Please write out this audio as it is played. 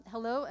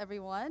Hello,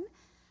 everyone.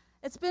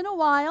 It's been a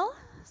while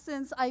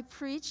since I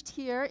preached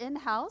here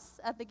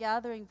in-house at the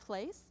Gathering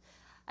Place.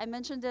 I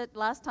mentioned it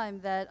last time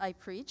that I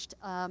preached,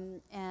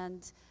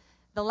 and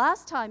the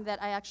last time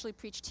that I actually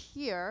preached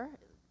here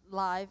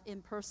live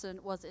in person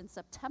was in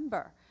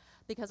September,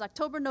 because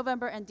October,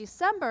 November, and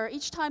December,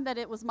 each time that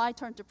it was my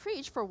turn to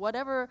preach, for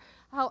whatever,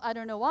 I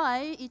don't know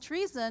why, each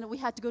reason, we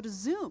had to go to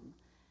Zoom.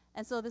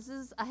 And so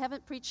I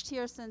haven't preached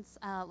here since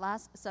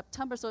last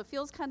September, so it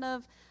feels I'm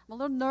a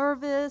little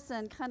nervous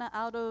and kind of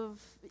out of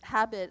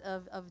habit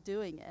of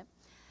doing it.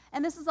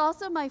 And this is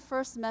also my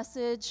first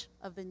message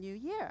of the new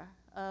year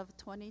of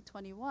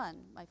 2021,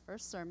 my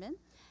first sermon.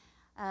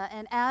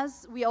 And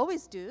as we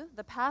always do,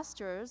 the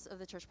pastors of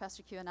the church,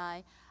 Pastor Q and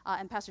I,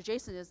 and Pastor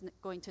Jason is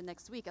going to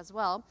next week as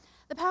well,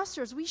 the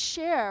pastors, we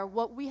share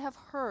what we have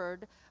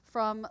heard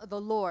from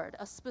the Lord,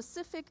 a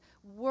specific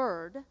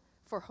word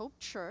for Hope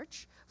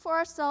Church, for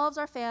ourselves,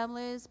 our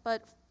families,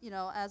 but,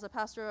 as a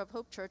pastor of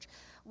Hope Church,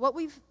 what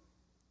we've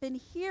been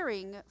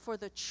hearing for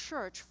the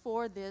church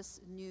for this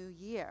new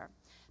year.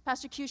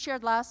 Pastor Q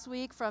shared last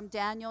week from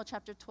Daniel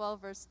chapter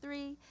 12, verse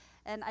 3,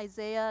 and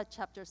Isaiah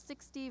chapter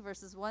 60,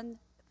 verses 1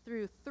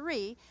 through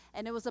 3,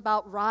 and it was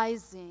about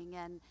rising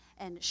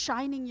and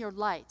shining your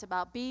light,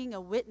 about being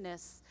a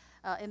witness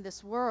in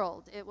this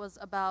world. It was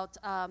about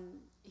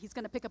he's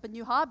going to pick up a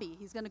new hobby.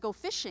 He's going to go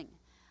fishing.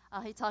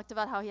 He talked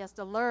about how he has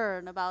to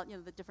learn about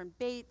the different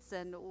baits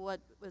and what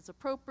is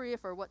appropriate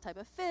for what type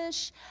of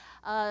fish.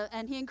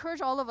 And he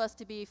encouraged all of us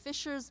to be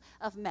fishers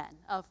of men,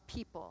 of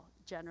people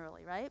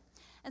generally, right?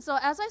 And so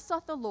as I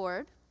sought the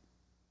Lord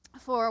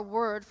for a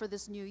word for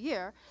this new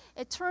year,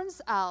 it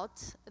turns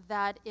out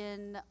that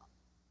in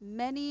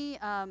many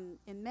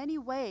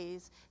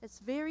ways, it's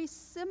very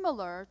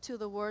similar to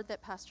the word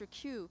that Pastor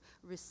Q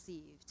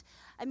received.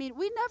 I mean,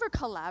 we never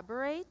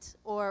collaborate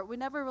or we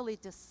never really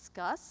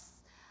discuss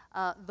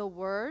the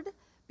word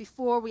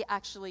before we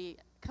actually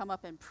come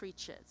up and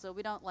preach it. So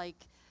we don't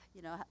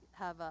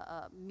have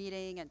a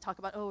meeting and talk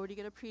about, what are you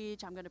going to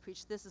preach? I'm going to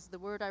preach this. This is the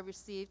word I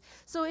received.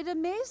 So it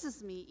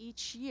amazes me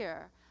each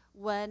year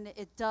when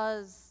it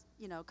does,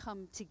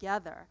 come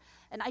together.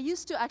 And I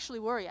used to actually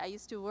worry. I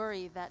used to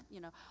worry that,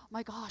 oh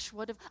my gosh,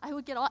 what if I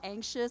would get all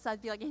anxious?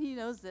 I'd be like, and he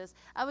knows this.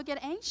 I would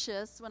get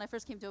anxious when I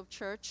first came to Hope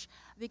Church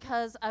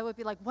because I would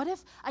be like, what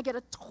if I get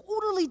a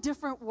totally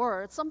different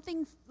word,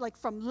 something like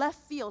from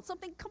left field,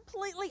 something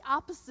completely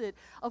opposite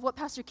of what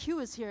Pastor Q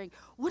is hearing?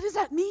 What does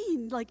that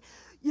mean?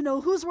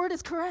 Whose word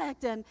is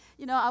correct? And,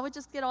 I would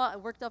just get all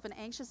worked up and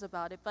anxious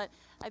about it. But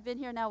I've been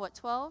here now,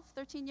 12,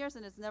 13 years,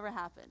 and it's never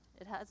happened.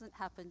 It hasn't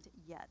happened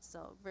yet.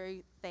 So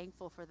very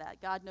thankful for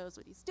that. God knows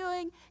what he's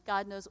doing.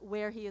 God knows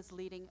where he is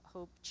leading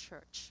Hope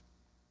Church.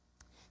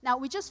 Now,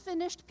 we just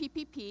finished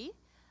PPP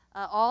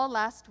all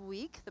last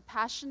week, the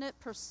passionate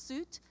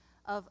pursuit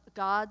of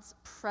God's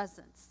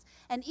presence.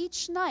 And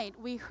each night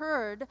we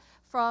heard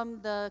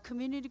from the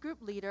community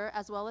group leader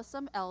as well as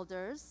some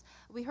elders.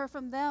 We heard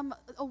from them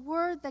a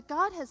word that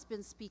God has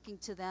been speaking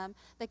to them,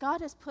 that God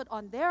has put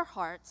on their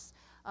hearts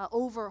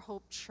over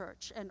Hope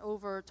Church and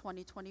over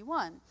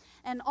 2021.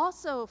 And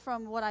also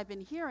from what I've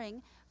been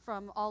hearing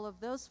from all of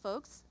those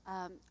folks,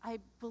 I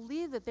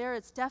believe that there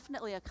is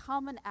definitely a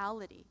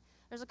commonality.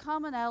 There's a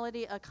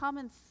commonality, a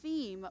common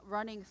theme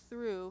running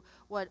through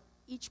what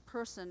each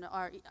person,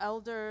 our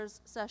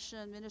elders,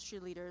 session, ministry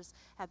leaders,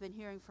 have been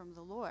hearing from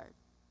the Lord.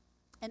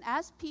 And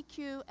as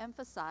PQ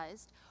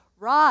emphasized,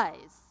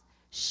 rise,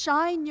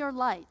 shine your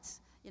light.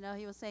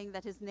 He was saying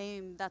that his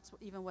name, that's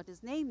even what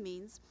his name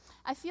means.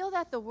 I feel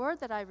that the word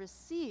that I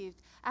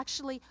received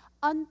actually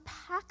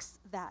unpacks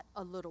that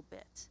a little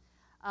bit.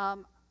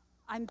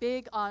 I'm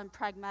big on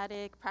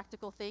pragmatic,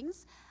 practical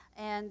things.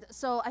 And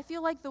so I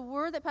feel like the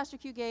word that Pastor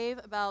Q gave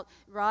about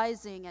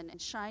rising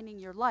and shining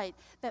your light,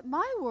 that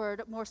my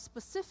word more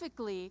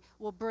specifically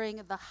will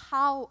bring the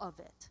how of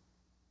it.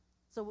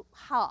 So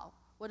how?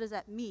 What does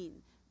that mean?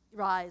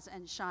 Rise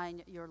and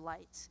shine your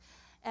light.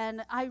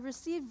 And I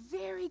received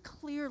very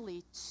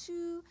clearly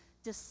two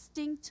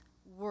distinct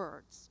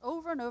words.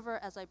 Over and over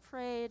as I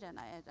prayed and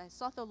I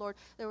sought the Lord,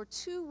 there were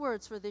two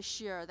words for this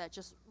year that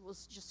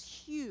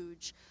was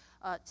huge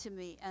to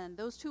me. And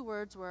those two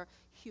words were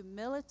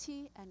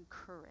humility and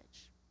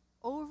courage.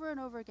 Over and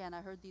over again, I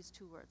heard these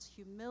two words,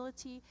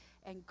 humility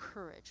and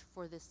courage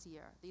for this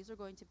year. These are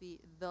going to be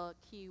the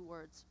key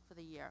words for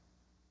the year.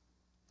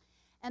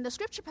 And the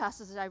scripture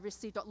passage that I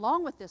received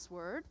along with this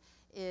word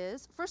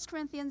is 1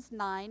 Corinthians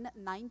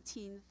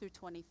 9:19 through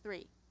 23.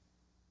 Oops,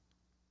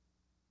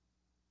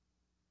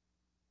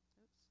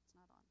 it's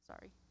not on,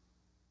 sorry.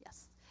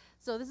 Yes.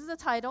 So this is the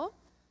title.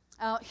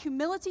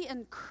 Humility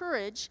and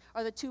courage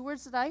are the two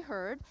words that I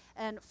heard,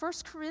 and 1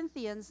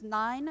 Corinthians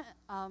 9,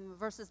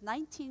 verses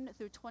 19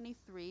 through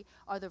 23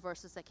 are the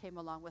verses that came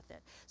along with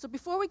it. So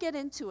before we get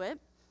into it,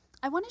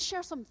 I want to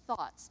share some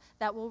thoughts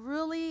that will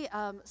really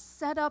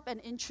set up and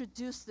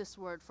introduce this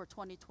word for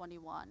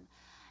 2021.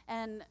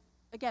 And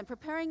again,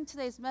 preparing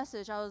today's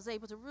message, I was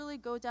able to really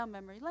go down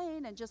memory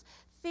lane and just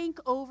think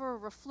over,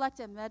 reflect,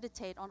 and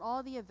meditate on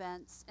all the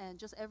events and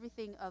just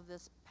everything of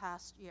this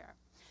past year.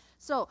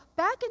 So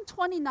back in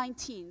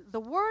 2019, the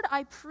word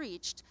I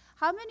preached,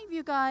 how many of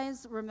you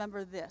guys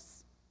remember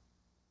this?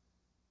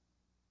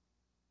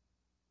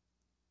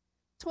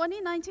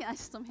 2019,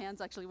 some hands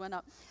actually went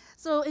up.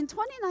 So in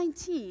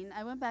 2019,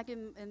 I went back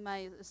in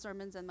my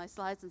sermons and my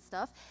slides and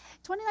stuff.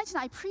 2019,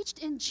 I preached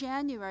in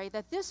January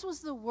that this was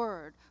the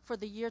word for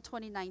the year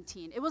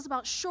 2019. It was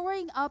about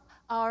shoring up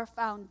our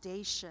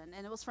foundation.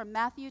 And it was from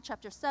Matthew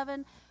chapter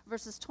 7,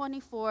 verses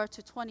 24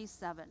 to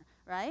 27,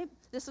 right?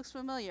 This looks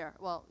familiar.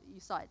 Well,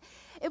 you saw it.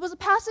 It was a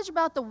passage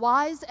about the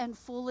wise and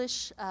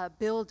foolish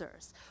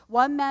builders.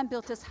 One man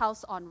built his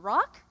house on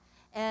rock,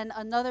 and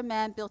another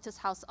man built his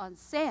house on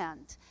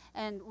sand.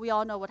 And we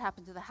all know what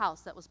happened to the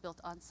house that was built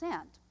on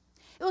sand.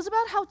 It was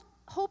about how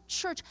Hope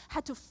Church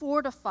had to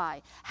fortify,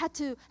 had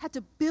to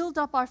build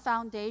up our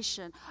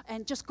foundation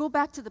and just go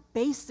back to the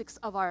basics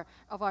of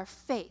our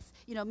faith.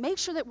 Make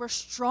sure that we're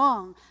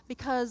strong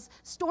because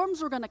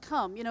storms were going to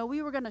come.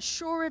 We were going to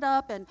shore it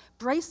up and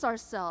brace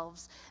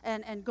ourselves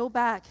and go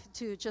back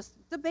to just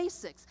the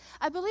basics.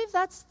 I believe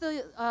that's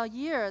the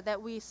year that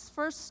we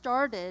first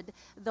started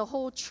the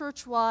whole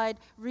church-wide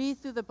read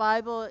through the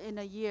Bible in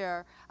a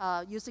year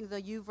using the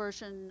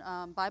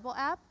YouVersion Bible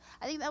app.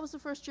 I think that was the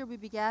first year we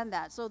began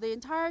that. So the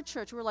entire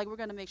church, we're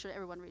going to make sure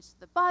everyone reads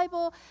the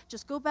Bible,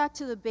 just go back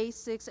to the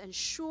basics and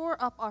shore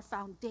up our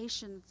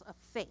foundations of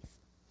faith.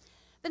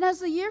 Then as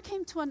the year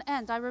came to an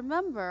end, I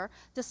remember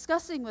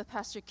discussing with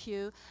Pastor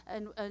Q,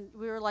 and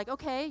we were like,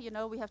 okay,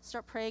 we have to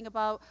start praying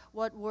about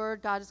what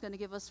word God is going to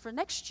give us for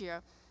next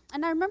year.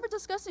 And I remember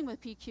discussing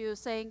with PQ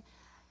saying,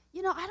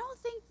 I don't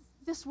think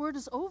this word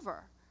is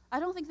over. I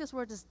don't think this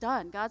word is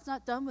done. God's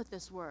not done with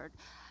this word.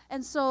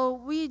 And so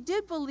we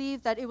did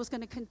believe that it was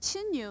going to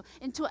continue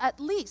into at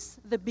least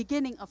the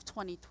beginning of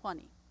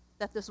 2020.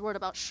 That this word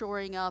about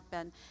shoring up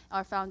and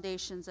our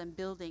foundations and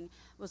building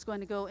was going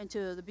to go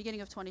into the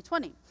beginning of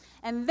 2020.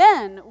 And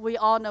then we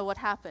all know what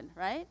happened,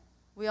 right?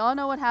 We all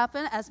know what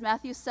happened. As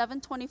Matthew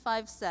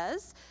 7:25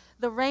 says,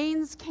 the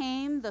rains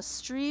came, the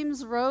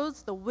streams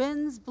rose, the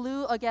winds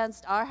blew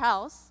against our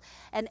house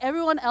and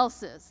everyone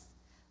else's.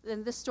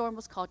 And this storm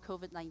was called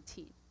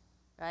COVID-19,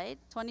 right?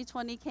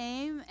 2020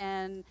 came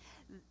and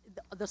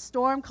the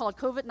storm called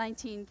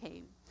COVID-19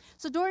 came.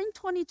 So during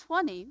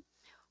 2020,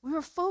 we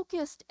were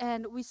focused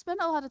and we spent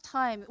a lot of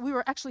time, we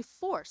were actually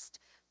forced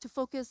to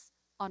focus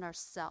on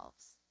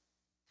ourselves,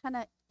 kind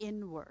of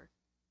inward.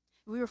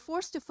 We were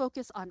forced to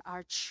focus on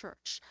our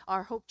church,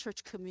 our Hope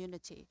Church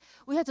community.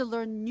 We had to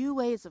learn new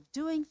ways of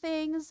doing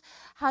things,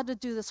 how to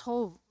do this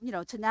whole,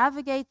 to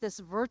navigate this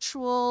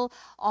virtual,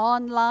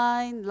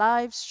 online,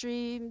 live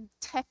stream,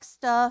 tech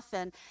stuff,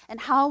 and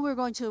how we're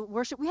going to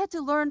worship. We had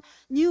to learn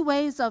new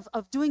ways of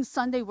doing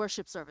Sunday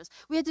worship service.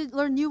 We had to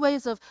learn new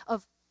ways of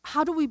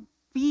how do we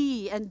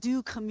be and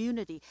do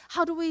community?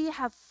 How do we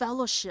have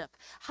fellowship?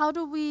 How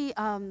do we,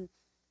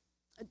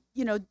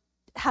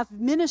 have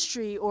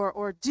ministry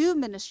or do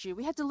ministry?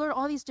 We had to learn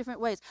all these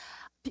different ways.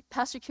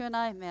 Pastor Q and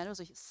I, man, it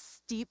was a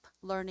steep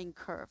learning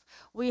curve.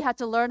 We had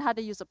to learn how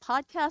to use a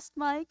podcast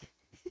mic.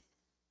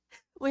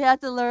 We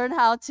had to learn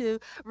how to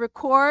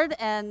record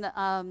and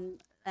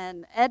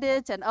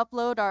edit and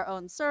upload our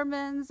own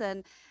sermons,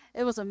 and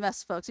it was a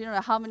mess, folks. You don't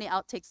know how many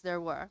outtakes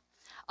there were.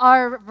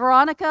 Our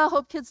Veronica,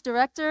 Hope Kids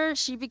director,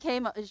 she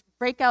became a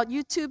breakout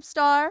YouTube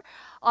star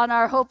on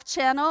our Hope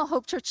channel,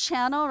 Hope Church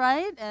channel,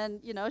 right?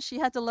 And, she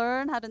had to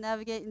learn how to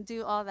navigate and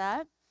do all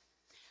that.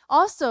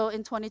 Also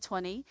in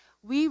 2020,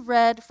 we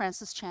read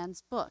Francis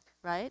Chan's book,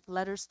 right?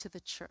 Letters to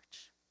the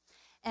Church.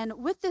 And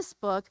with this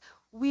book,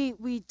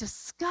 we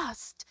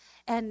discussed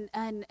and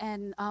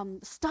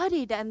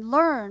studied and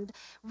learned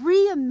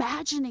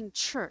reimagining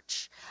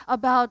church,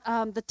 about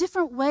the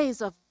different ways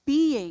of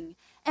being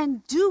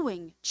and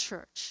doing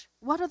church.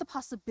 What are the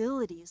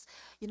possibilities?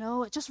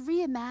 Just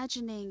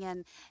reimagining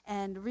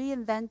and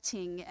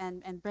reinventing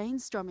and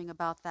brainstorming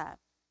about that.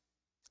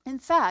 In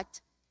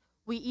fact,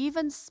 we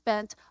even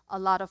spent a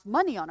lot of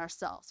money on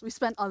ourselves. We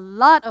spent a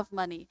lot of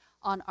money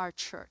on our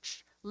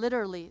church,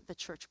 literally the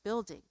church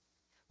building.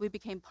 We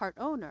became part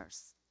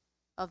owners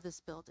of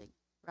this building,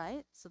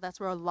 right? So that's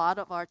where a lot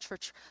of our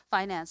church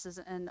finances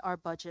and our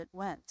budget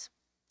went.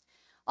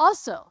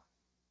 Also,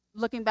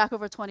 looking back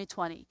over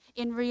 2020,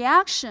 in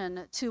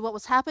reaction to what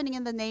was happening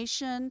in the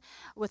nation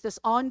with this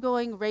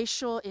ongoing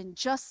racial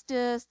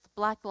injustice, the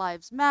Black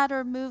Lives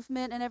Matter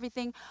movement and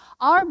everything,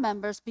 our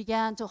members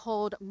began to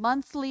hold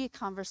monthly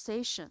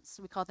conversations.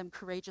 We call them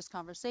courageous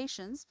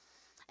conversations.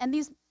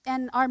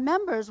 And our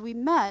members, we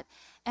met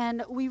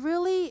and we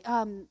really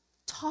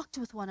talked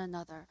with one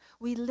another.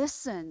 We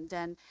listened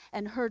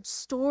and heard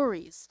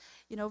stories,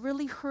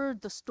 really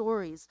heard the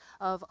stories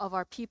of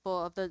our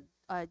people, of the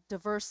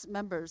diverse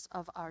members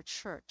of our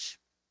church.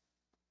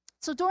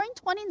 So during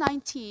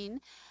 2019,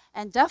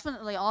 and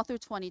definitely all through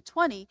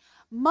 2020,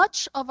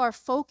 much of our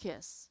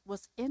focus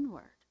was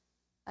inward,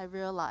 I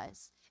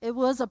realized. It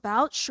was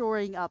about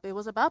shoring up. It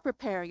was about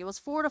preparing. It was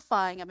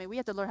fortifying. We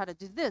had to learn how to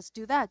do this,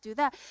 do that,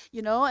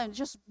 and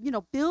just,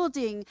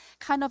 building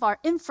kind of our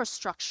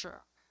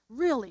infrastructure,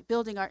 really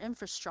building our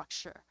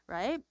infrastructure,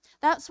 right?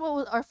 That's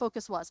what our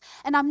focus was.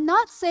 And I'm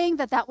not saying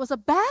that that was a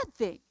bad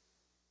thing.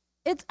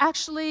 It's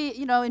actually,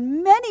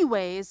 in many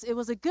ways, it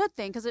was a good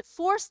thing because it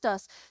forced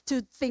us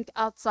to think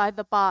outside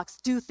the box,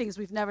 do things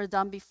we've never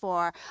done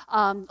before,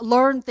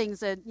 learn things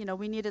that,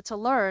 we needed to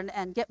learn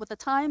and get with the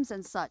times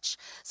and such.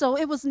 So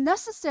it was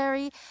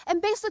necessary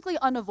and basically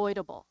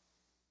unavoidable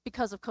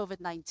because of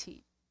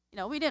COVID-19.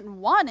 We didn't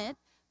want it,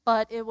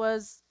 but it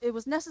was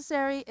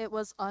necessary, it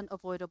was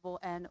unavoidable,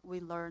 and we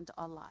learned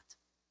a lot.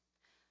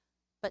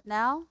 But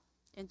now,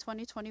 in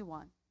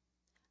 2021,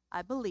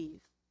 I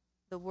believe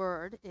the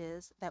word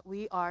is that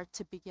we are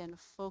to begin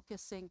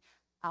focusing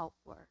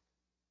outward.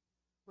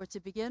 We're to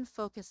begin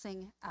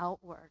focusing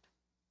outward.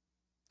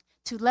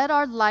 To let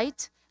our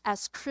light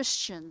as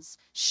Christians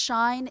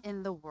shine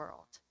in the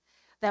world.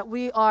 That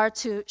we are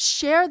to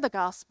share the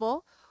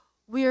gospel.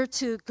 We are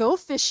to go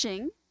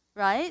fishing,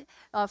 right?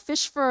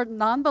 Fish for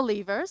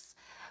non-believers.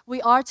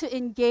 We are to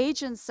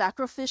engage in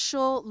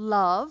sacrificial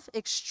love,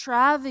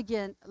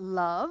 extravagant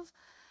love,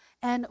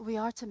 and we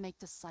are to make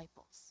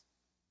disciples.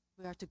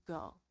 We are to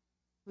go.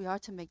 We are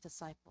to make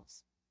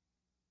disciples.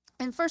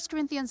 In 1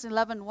 Corinthians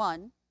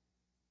 11:1,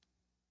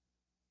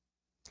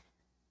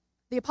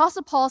 the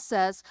Apostle Paul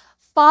says,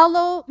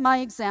 "Follow my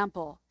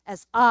example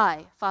as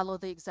I follow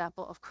the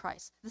example of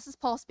Christ." This is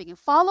Paul speaking.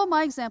 Follow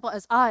my example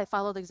as I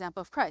follow the example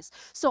of Christ.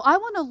 So I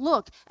want to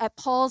look at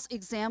Paul's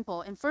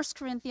example in 1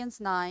 Corinthians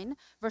 9,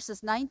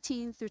 verses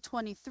 19 through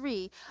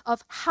 23,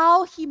 of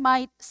how he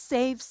might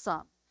save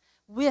some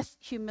with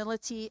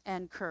humility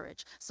and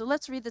courage. So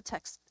let's read the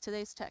text,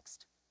 today's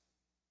text.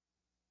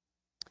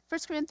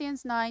 1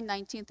 Corinthians 9,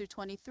 19 through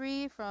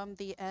 23 from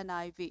the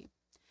NIV.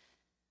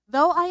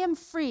 "Though I am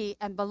free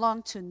and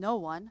belong to no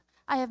one,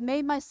 I have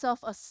made myself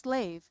a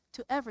slave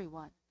to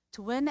everyone,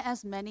 to win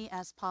as many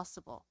as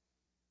possible.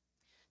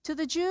 To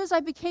the Jews I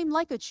became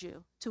like a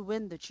Jew, to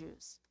win the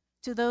Jews.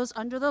 To those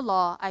under the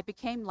law I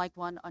became like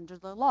one under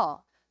the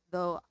law,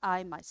 though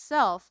I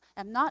myself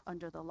am not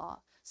under the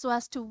law, so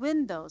as to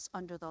win those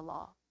under the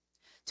law.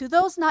 To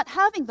those not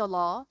having the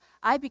law,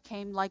 I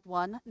became like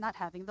one not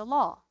having the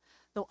law,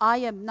 though I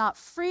am not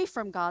free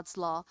from God's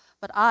law,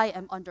 but I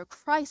am under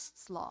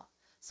Christ's law,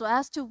 so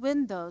as to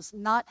win those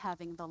not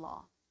having the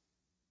law.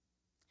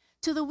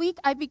 To the weak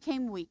I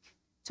became weak,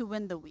 to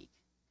win the weak.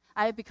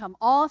 I have become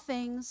all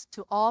things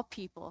to all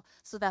people,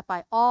 so that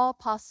by all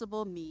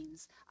possible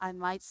means I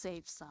might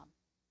save some.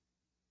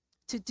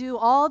 To do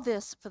all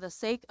this for the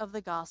sake of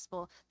the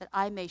gospel, that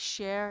I may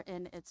share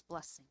in its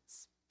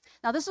blessings."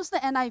 Now, this was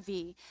the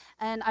NIV,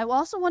 and I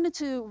also wanted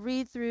to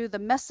read through the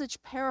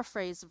Message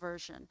paraphrase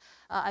version.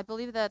 I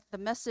believe that the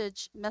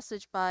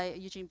message by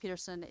Eugene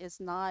Peterson is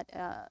not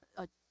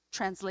a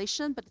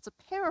translation, but it's a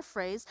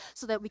paraphrase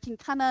so that we can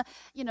kind of,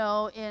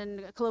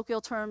 in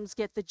colloquial terms,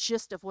 get the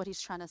gist of what he's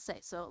trying to say.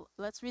 So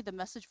let's read the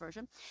Message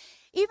version.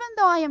 "Even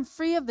though I am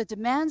free of the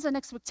demands and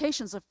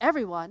expectations of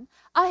everyone,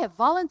 I have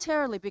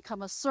voluntarily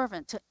become a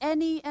servant to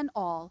any and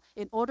all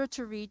in order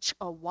to reach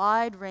a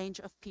wide range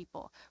of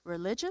people,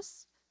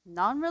 religious,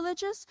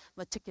 non-religious,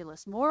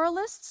 meticulous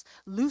moralists,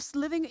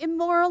 loose-living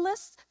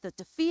immoralists, the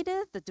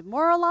defeated, the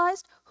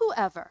demoralized,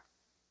 whoever.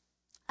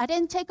 I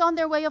didn't take on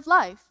their way of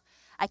life.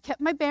 I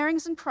kept my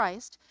bearings in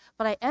Christ,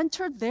 but I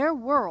entered their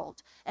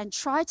world and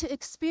tried to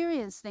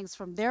experience things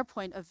from their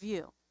point of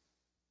view.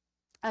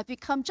 I've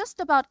become just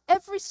about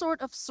every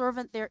sort of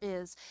servant there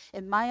is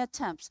in my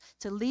attempts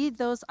to lead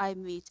those I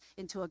meet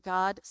into a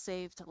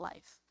God-saved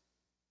life.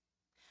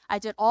 I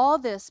did all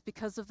this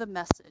because of the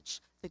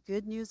message, the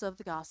good news of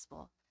the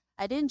gospel.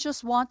 I didn't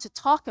just want to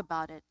talk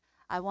about it.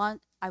 I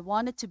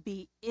wanted to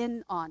be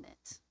in on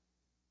it."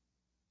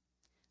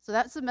 So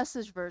that's the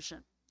Message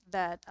version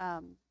that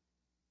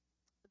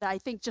I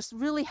think just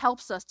really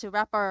helps us to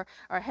wrap our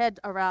head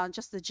around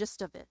just the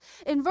gist of it.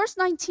 In verse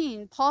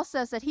 19, Paul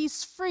says that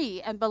he's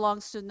free and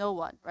belongs to no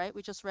one, right?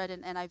 We just read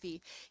in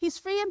NIV. He's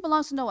free and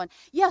belongs to no one.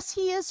 Yes,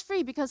 he is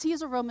free because he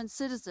is a Roman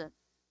citizen,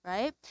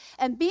 right?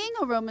 And being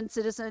a Roman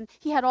citizen,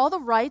 he had all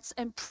the rights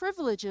and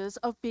privileges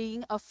of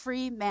being a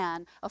free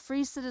man, a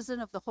free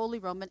citizen of the Holy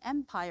Roman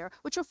Empire,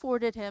 which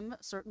afforded him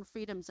certain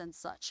freedoms and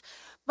such.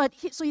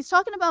 So he's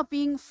talking about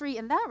being free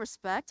in that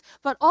respect,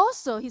 but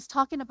also he's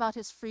talking about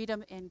his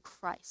freedom in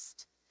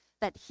Christ,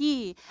 that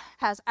he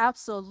has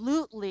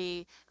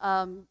absolutely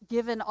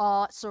given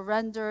all,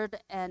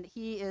 surrendered, and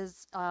he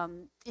is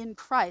in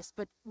Christ.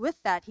 But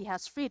with that, he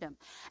has freedom.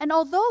 And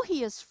although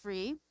he is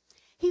free,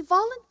 he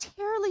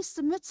voluntarily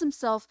submits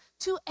himself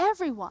to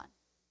everyone,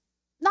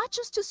 not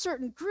just to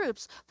certain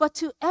groups, but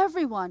to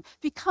everyone,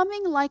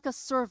 becoming like a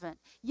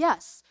servant.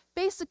 Yes,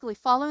 basically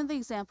following the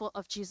example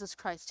of Jesus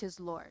Christ, his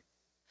Lord.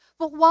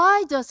 But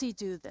why does he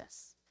do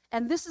this?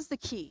 And this is the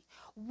key.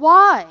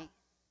 Why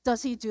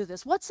does he do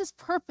this? What's his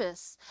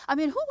purpose? I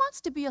mean, who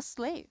wants to be a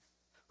slave?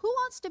 Who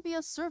wants to be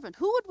a servant?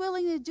 Who would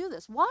willingly do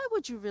this? Why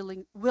would you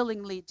really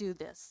willingly do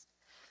this?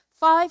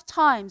 5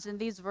 times in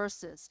these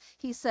verses,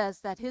 he says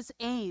that his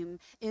aim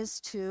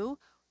is to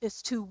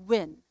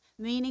win,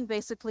 meaning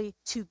basically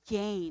to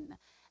gain.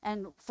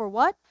 And for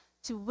what?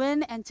 To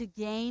win and to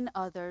gain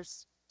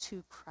others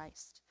to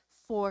Christ,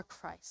 for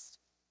Christ.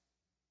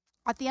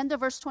 At the end of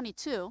verse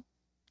 22,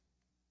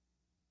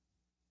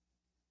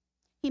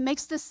 he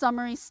makes this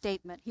summary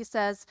statement. He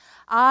says,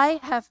 I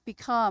have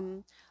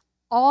become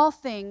all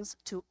things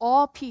to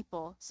all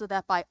people so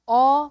that by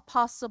all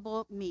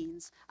possible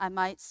means I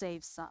might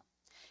save some.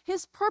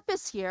 His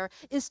purpose here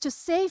is to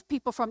save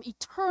people from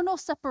eternal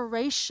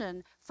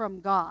separation from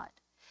God.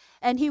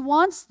 And he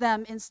wants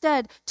them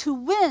instead to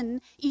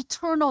win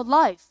eternal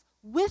life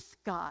with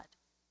God.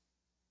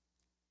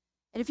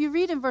 And if you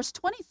read in verse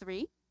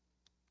 23,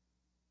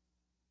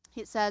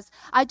 it says,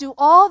 I do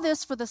all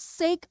this for the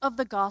sake of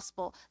the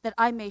gospel, that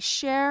I may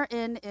share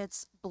in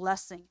its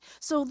blessing.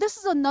 So this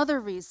is another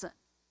reason.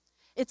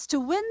 It's to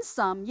win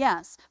some,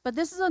 yes, but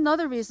this is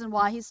another reason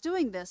why he's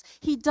doing this.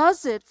 He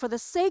does it for the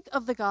sake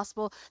of the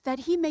gospel, that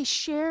he may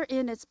share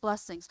in its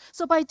blessings.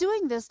 So by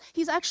doing this,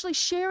 he's actually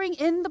sharing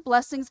in the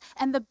blessings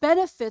and the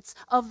benefits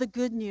of the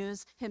good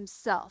news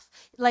himself.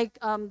 Like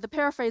the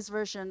paraphrase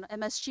version,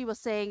 MSG was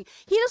saying,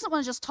 he doesn't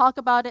want to just talk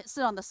about it,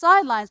 sit on the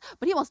sidelines,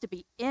 but he wants to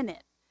be in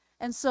it.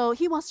 And so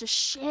he wants to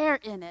share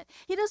in it.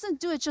 He doesn't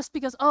do it just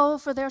because,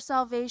 for their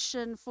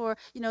salvation, for,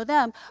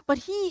 them. But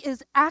he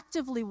is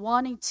actively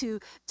wanting to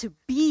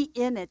be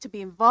in it, to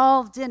be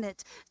involved in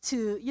it,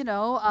 to,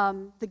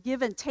 the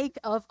give and take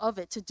of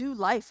it, to do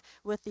life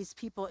with these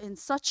people in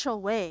such a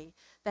way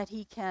that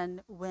he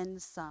can win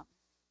some.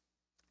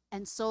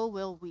 And so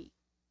will we.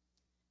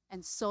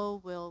 And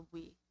so will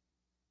we.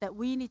 That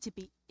we need to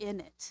be in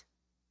it.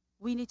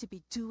 We need to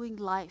be doing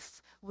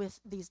life with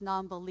these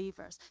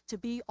non-believers, to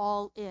be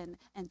all in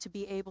and to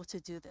be able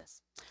to do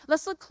this.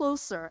 Let's look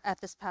closer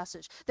at this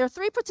passage. There are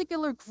three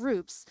particular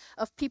groups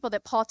of people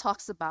that Paul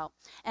talks about.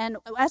 And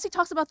as he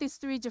talks about these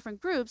three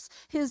different groups,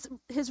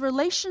 his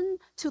relation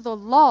to the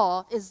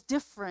law is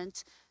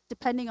different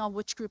depending on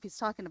which group he's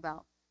talking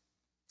about.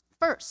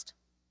 First,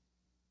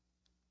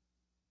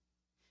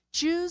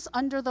 Jews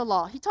under the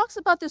law. He talks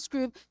about this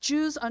group,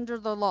 Jews under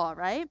the law,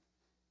 right?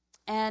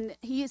 And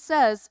he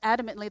says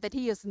adamantly that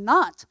he is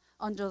not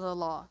under the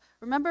law.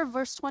 Remember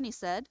verse 20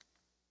 said,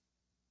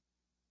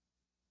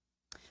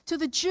 to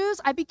the Jews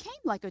I became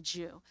like a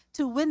Jew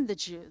to win the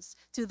Jews.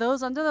 To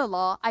those under the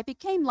law I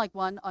became like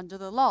one under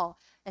the law.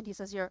 And he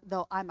says here,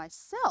 though I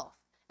myself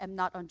am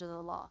not under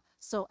the law,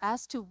 so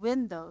as to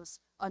win those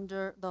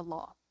under the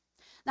law.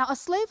 Now a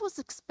slave was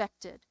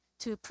expected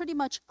to pretty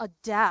much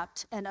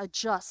adapt and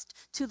adjust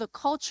to the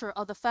culture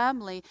of the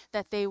family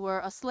that they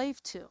were a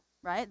slave to.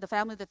 Right? The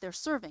family that they're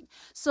serving.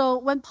 So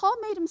when Paul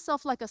made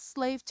himself like a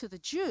slave to the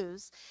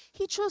Jews,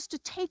 he chose to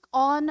take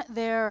on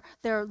their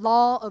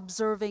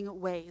law-observing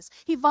ways.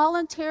 He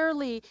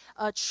voluntarily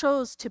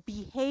chose to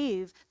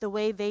behave the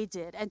way they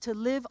did and to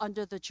live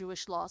under the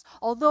Jewish laws.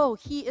 Although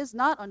he is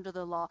not under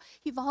the law,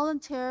 he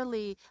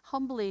voluntarily,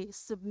 humbly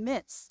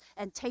submits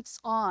and takes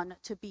on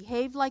to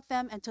behave like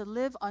them and to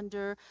live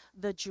under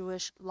the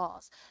Jewish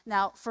laws.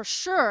 Now, for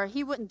sure,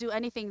 he wouldn't do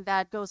anything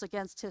that goes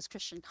against his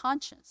Christian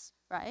conscience.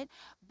 Right?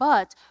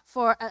 But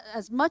for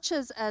as much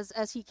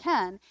as he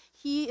can,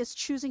 he is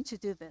choosing to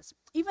do this,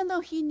 even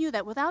though he knew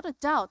that without a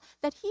doubt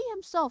that he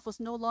himself was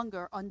no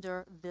longer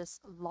under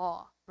this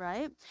law,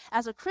 right?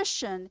 As a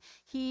Christian,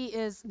 he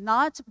is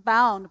not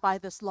bound by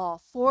this law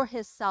for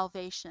his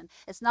salvation.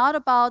 It's not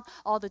about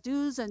all the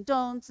do's and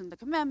don'ts and the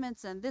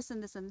commandments and this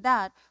and this and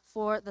that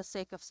for the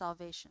sake of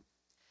salvation.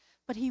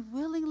 But he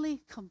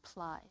willingly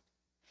complied.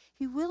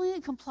 He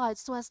willingly complied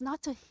so as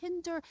not to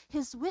hinder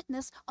his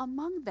witness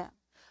among them.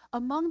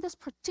 Among this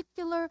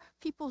particular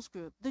people's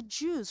group, the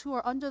Jews who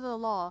are under the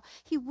law,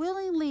 he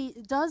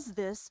willingly does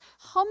this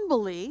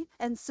humbly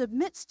and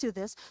submits to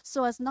this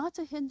so as not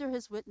to hinder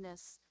his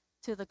witness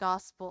to the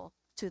gospel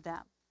to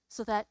them,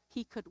 so that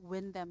he could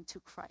win them to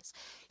Christ.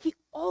 He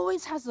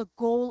always has a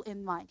goal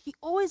in mind. He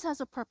always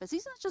has a purpose.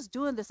 He's not just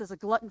doing this as a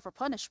glutton for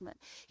punishment.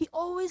 He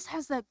always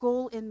has that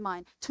goal in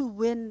mind to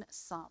win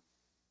some,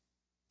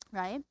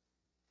 right?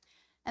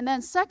 And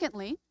then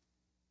secondly,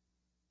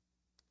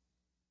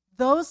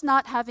 those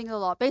not having the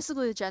law,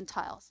 basically the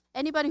Gentiles.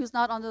 Anybody who's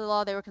not under the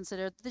law, they were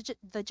considered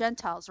the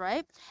Gentiles,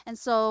 right? And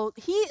so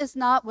he is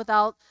not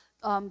without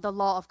the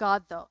law of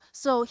God, though.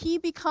 So he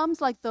becomes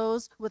like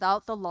those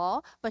without the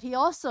law, but he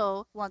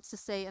also wants to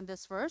say in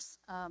this verse,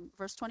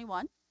 verse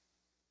 21,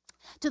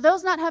 to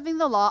those not having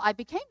the law, I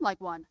became like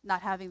one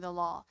not having the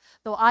law.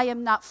 Though I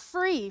am not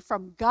free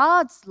from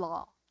God's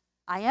law,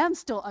 I am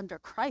still under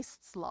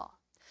Christ's law,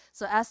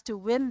 so as to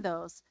win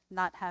those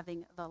not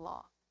having the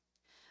law.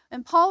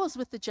 When Paul was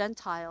with the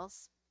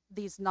Gentiles,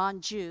 these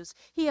non-Jews,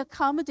 he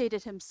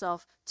accommodated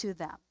himself to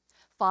them,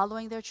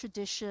 following their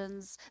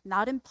traditions,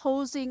 not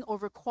imposing or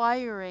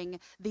requiring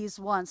these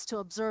ones to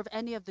observe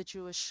any of the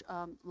Jewish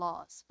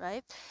laws,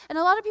 right? And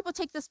a lot of people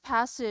take this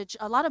passage,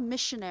 a lot of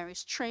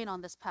missionaries train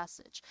on this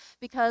passage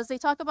because they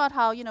talk about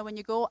how, when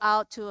you go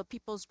out to a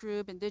people's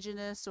group,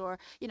 indigenous or,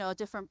 a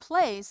different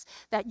place,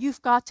 that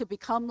you've got to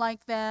become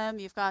like them,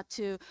 you've got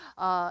to,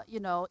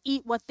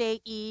 eat what they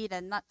eat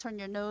and not turn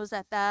your nose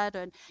at that,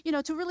 and,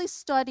 to really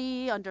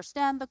study,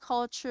 understand the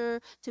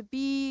culture, to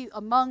be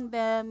among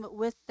them,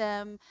 with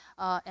them,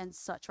 and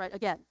such, right?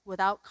 Again,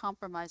 without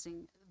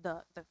compromising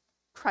the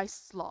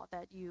Christ's law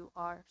that you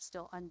are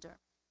still under.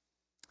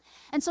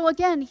 And so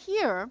again,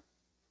 here,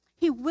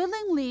 he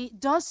willingly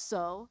does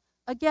so,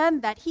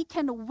 again, that he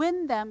can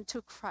win them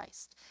to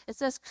Christ. It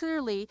says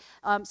clearly,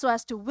 so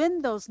as to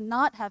win those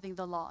not having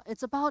the law.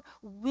 It's about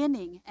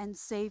winning and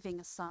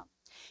saving some.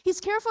 He's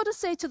careful to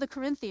say to the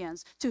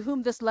Corinthians, to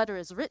whom this letter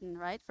is written,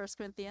 right? 1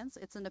 Corinthians,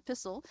 it's an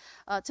epistle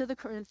to the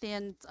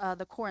Corinthians,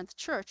 the Corinth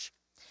church.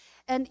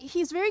 And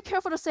he's very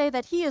careful to say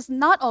that he is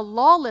not a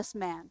lawless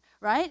man,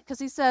 right? Because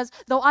he says,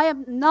 though I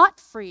am not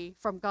free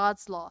from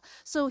God's law.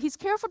 So he's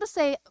careful to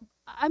say,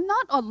 I'm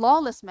not a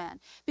lawless man.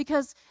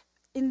 Because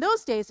in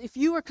those days, if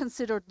you were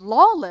considered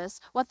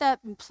lawless, what that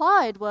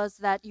implied was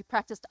that you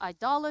practiced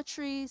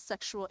idolatry,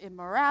 sexual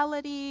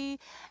immorality,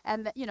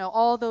 and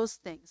all those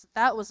things.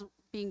 That was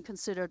being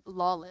considered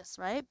lawless,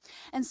 right?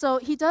 And so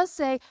he does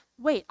say,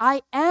 wait,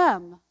 I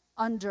am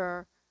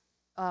under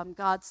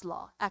God's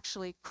law,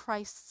 actually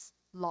Christ's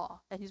law.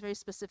 And he's very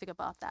specific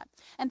about that.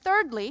 And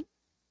thirdly,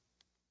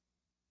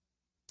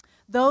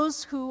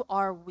 those who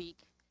are weak.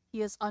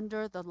 He is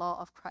under the law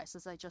of Christ,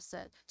 as I just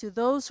said. To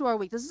those who are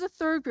weak. This is the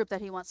third group that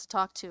he wants to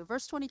talk to.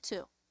 Verse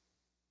 22.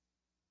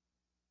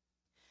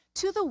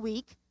 To the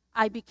weak,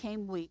 I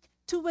became weak,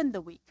 to win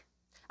the weak.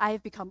 I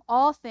have become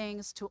all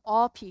things to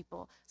all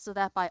people, so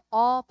that by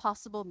all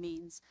possible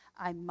means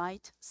I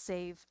might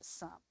save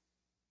some.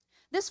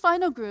 This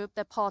final group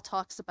that Paul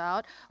talks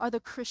about are the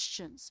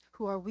Christians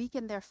who are weak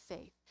in their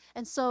faith.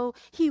 And so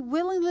he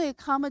willingly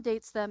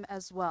accommodates them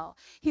as well.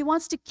 He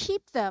wants to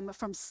keep them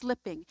from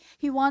slipping.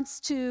 He wants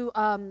to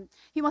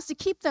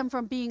keep them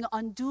from being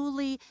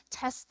unduly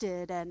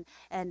tested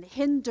and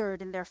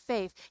hindered in their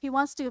faith. He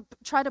wants to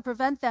try to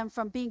prevent them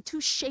from being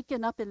too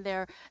shaken up in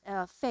their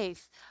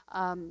faith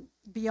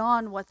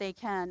beyond what they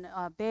can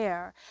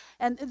bear.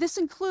 And this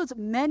includes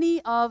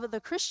many of the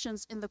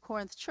Christians in the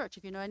Corinth church,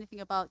 if you know anything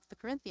about the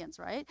Corinthians,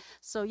 right?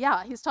 So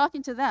yeah, he's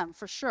talking to them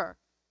for sure.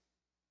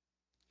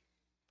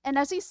 And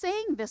as he's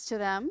saying this to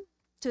them,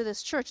 to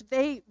this church,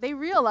 they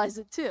realize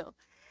it too.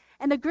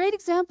 And a great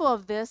example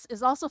of this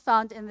is also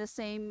found in the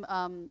same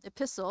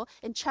epistle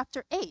in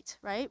chapter 8,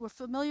 right? We're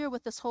familiar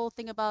with this whole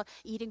thing about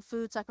eating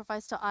food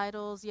sacrificed to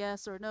idols,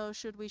 yes or no,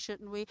 should we,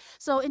 shouldn't we?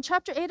 So in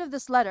chapter 8 of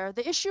this letter,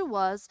 the issue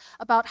was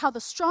about how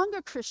the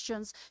stronger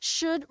Christians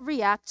should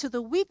react to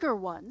the weaker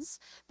ones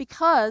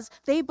because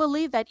they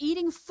believed that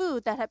eating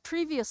food that had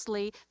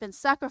previously been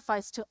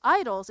sacrificed to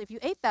idols, if you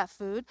ate that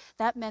food,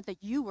 that meant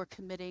that you were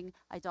committing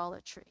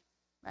idolatry.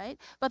 Right?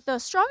 But the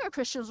stronger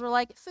Christians were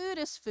like, food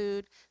is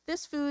food.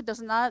 This food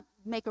does not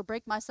make or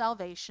break my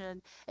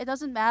salvation. It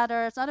doesn't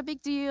matter. It's not a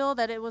big deal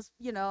that it was,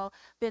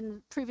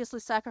 been previously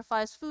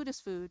sacrificed. Food is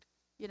food.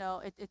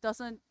 It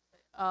doesn't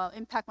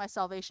impact my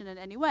salvation in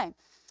any way.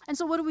 And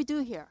so what do we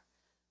do here?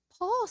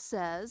 Paul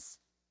says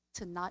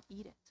to not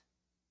eat it.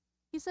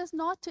 He says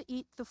not to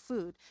eat the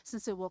food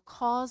since it will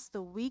cause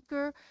the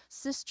weaker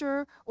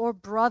sister or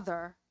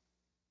brother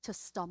to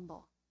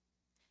stumble.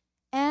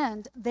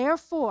 And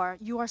therefore,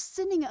 you are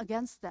sinning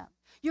against them.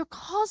 You're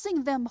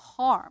causing them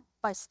harm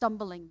by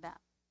stumbling them.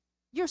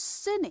 You're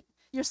sinning.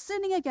 You're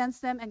sinning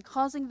against them and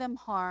causing them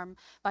harm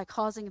by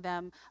causing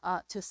them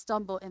to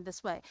stumble in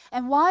this way.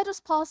 And why does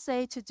Paul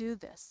say to do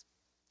this?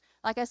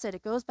 Like I said,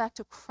 it goes back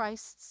to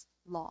Christ's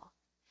law.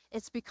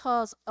 It's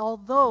because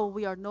although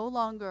we are no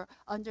longer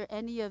under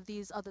any of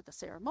these the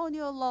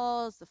ceremonial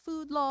laws, the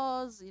food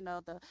laws,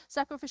 the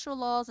sacrificial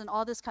laws and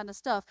all this kind of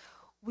stuff,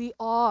 we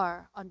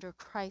are under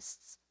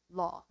Christ's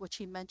law, which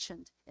he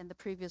mentioned in the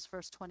previous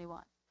verse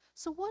 21.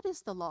 So what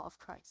is the law of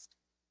Christ?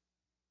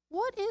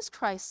 What is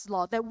Christ's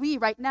law that we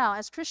right now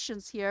as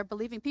Christians here,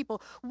 believing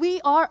people,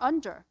 we are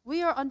under?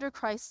 We are under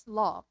Christ's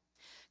law.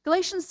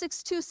 Galatians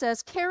 6:2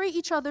 says, carry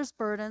each other's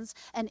burdens,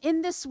 and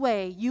in this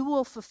way you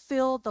will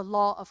fulfill the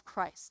law of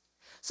Christ.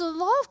 So the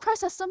law of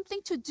Christ has something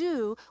to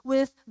do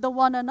with the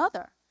one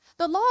another.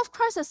 The law of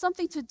Christ has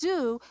something to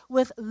do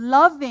with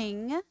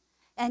loving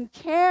and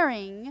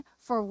caring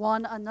for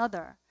one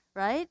another.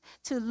 Right?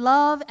 To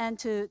love and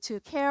to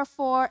care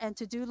for and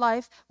to do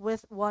life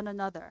with one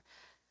another.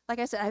 Like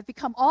I said, I've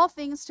become all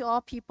things to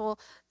all people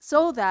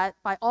so that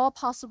by all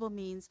possible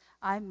means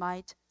I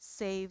might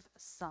save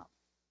some.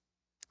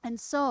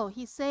 And so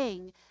he's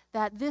saying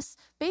that this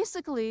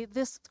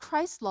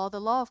Christ law,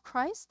 the law of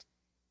Christ,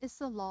 is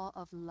the law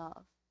of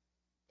love.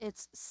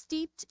 It's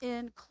steeped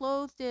in,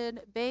 clothed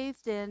in,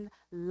 bathed in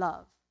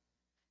love.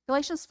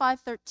 Galatians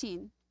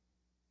 5:13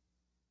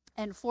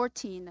 and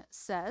 14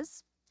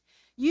 says,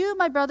 you,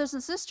 my brothers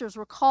and sisters,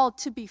 were called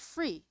to be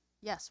free.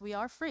 Yes, we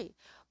are free.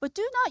 But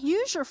do not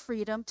use your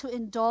freedom to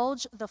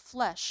indulge the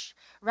flesh.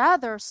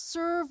 Rather,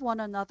 serve one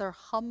another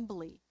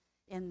humbly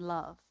in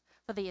love.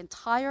 For the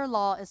entire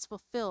law is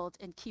fulfilled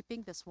in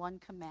keeping this one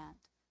command.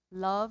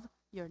 Love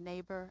your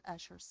neighbor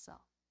as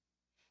yourself.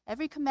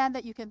 Every command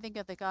that you can think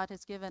of that God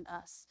has given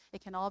us,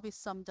 it can all be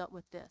summed up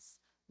with this.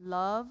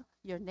 Love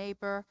your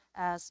neighbor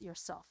as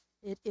yourself.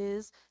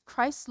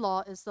 Christ's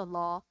law is the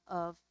law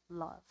of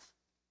love.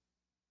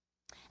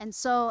 And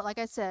so, like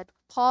I said,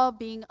 Paul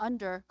being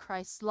under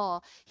Christ's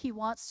law, he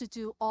wants to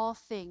do all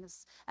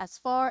things as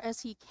far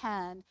as he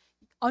can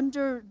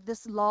under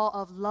this law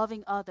of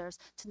loving others,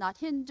 to not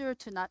hinder,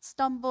 to not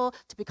stumble,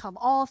 to become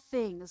all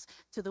things.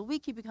 To the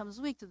weak, he becomes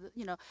weak,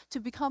 to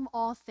become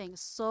all things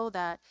so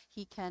that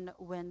he can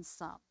win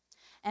some.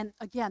 And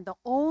again, the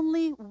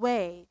only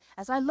way,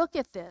 as I look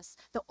at this,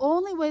 the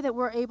only way that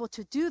we're able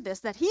to do this,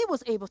 that he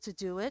was able to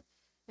do it,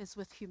 is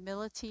with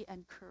humility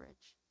and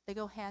courage. They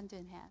go hand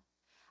in hand.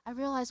 I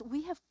realize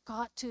we have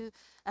got to,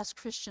 as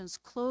Christians,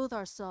 clothe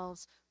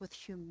ourselves with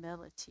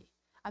humility.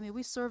 I mean,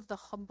 we serve the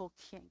humble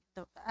king,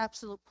 the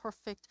absolute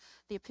perfect,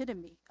 the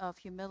epitome of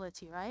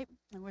humility, right?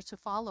 And we're to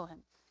follow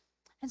him.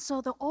 And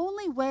so the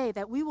only way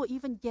that we will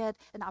even get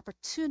an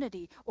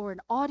opportunity or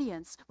an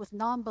audience with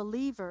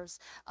non-believers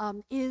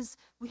is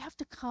we have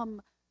to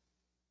come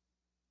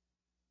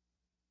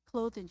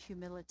clothed in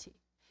humility.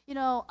 You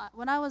know,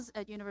 when I was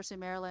at University of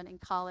Maryland in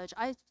college,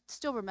 I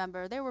still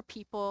remember there were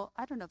people,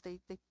 I don't know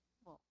if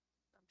well,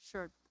 I'm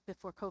sure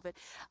before COVID,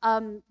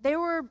 there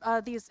were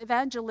these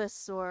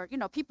evangelists or,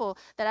 people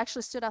that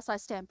actually stood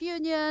outside Stamp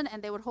Union,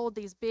 and they would hold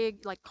these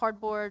big, like,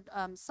 cardboard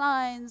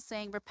signs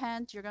saying,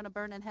 repent, you're going to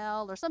burn in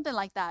hell, or something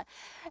like that.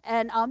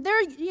 And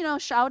they're,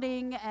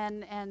 shouting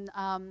and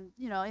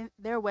in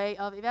their way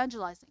of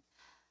evangelizing.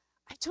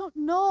 I don't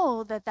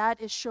know that that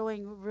is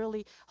showing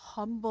really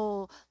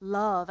humble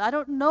love. I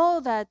don't know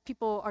that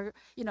people are,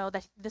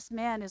 that this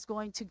man is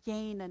going to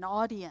gain an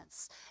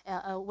audience,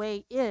 a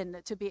way in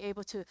to be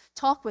able to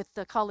talk with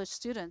the college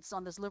students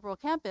on this liberal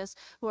campus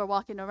who are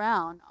walking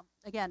around.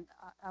 Again,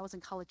 I was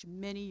in college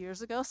many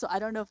years ago, so I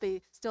don't know if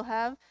they still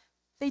have.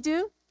 They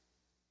do?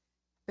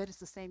 I bet it's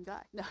the same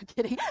guy. No, I'm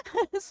kidding.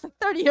 It's like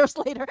 30 years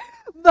later.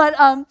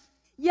 But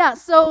yeah,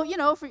 so,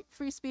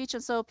 free speech,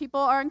 and so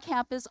people are on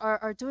campus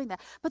are doing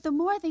that. But the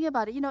more I think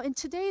about it, in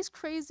today's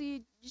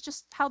crazy,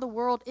 just how the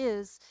world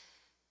is,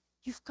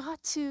 you've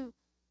got to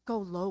go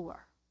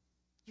lower.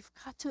 You've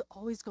got to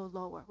always go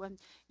lower. When,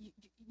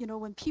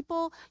 when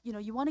people,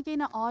 you want to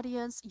gain an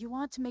audience, you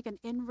want to make an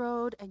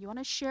inroad, and you want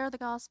to share the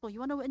gospel, you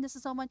want to witness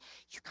to someone,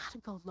 you got to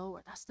go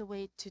lower. That's the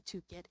way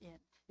to get in,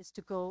 is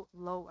to go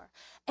lower.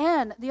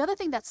 And the other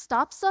thing that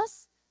stops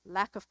us,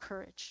 lack of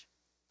courage.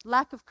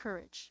 Lack of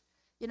courage.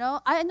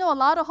 I know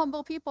a lot of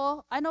humble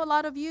people. I know a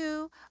lot of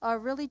you are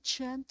really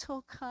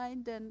gentle,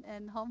 kind,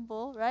 and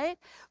humble, right?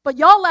 But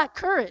y'all lack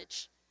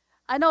courage.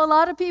 I know a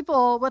lot of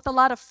people with a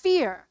lot of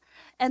fear.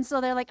 And so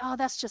they're like, oh,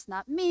 that's just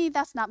not me.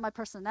 That's not my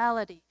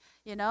personality,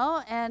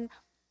 And,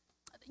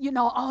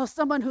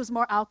 someone who's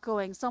more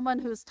outgoing, someone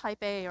who's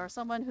type A, or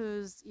someone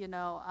who's,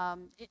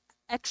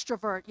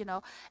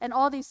 extrovert, and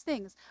all these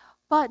things.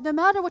 But no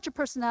matter what your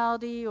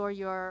personality or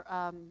your,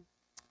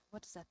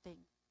 what is that thing?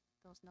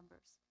 Those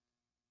numbers.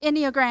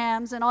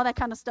 Enneagrams and all that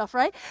kind of stuff,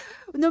 right?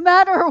 No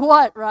matter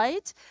what,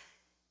 right?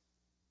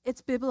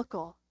 It's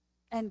biblical.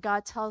 And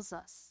God tells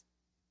us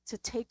to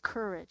take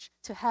courage,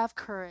 to have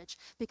courage,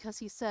 because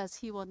he says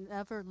he will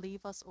never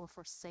leave us or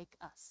forsake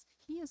us.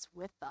 He is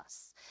with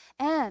us.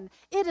 And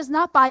it is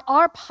not by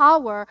our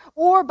power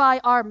or by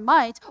our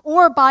might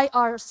or by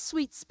our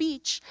sweet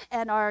speech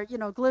and our,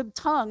 glib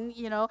tongue,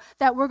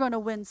 that we're going to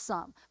win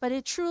some. But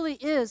it truly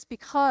is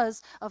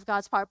because of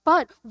God's power.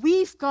 But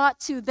we've got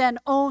to then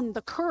own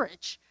the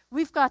courage.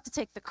 We've got to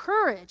take the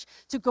courage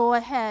to go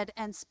ahead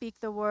and speak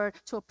the word,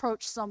 to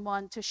approach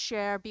someone, to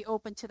share, be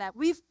open to that.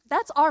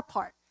 That's our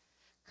part.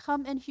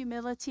 Come in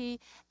humility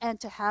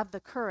and to have the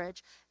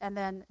courage, and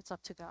then it's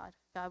up to God.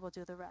 God will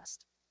do the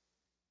rest.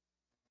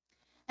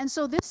 And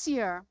so this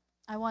year,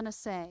 I want to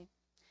say,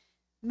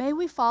 may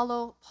we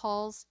follow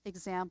Paul's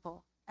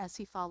example as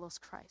he follows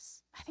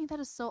Christ. I think that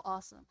is so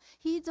awesome.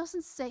 He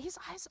doesn't say, his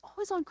eyes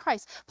always on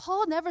Christ.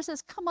 Paul never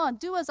says, come on,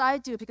 do as I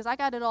do because I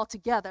got it all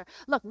together.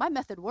 Look, my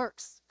method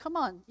works. Come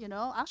on,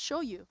 I'll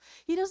show you.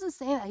 He doesn't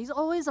say that. He's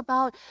always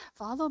about,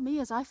 follow me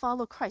as I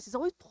follow Christ. He's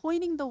always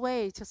pointing the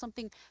way to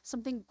something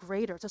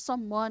greater, to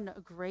someone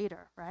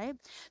greater, right?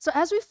 So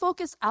as we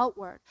focus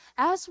outward,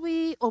 as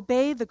we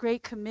obey the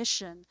Great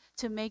Commission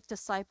to make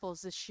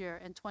disciples this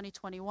year in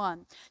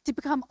 2021, to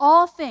become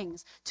all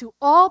things to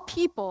all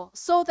people,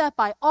 so that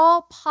by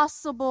all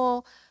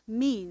possible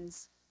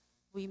means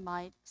we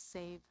might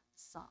save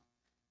some.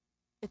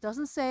 It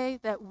doesn't say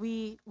that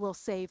we will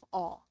save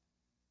all.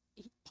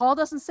 Paul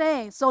doesn't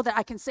say so that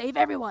I can save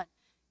everyone.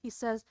 He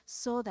says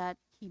so that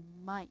he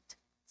might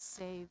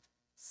save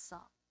some.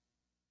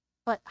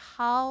 But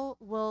how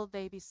will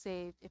they be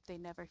saved if they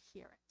never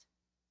hear it?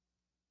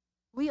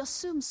 We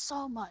assume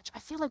so much. I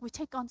feel like we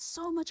take on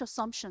so much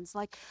assumptions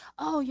like,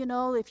 oh,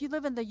 if you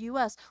live in the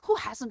U.S., who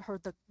hasn't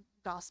heard the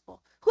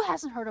gospel? Who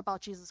hasn't heard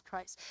about Jesus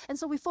Christ? And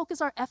so we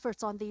focus our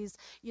efforts on these,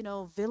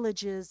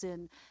 villages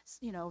and,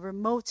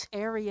 remote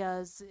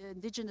areas,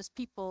 indigenous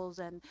peoples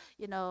and,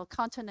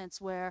 continents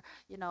where,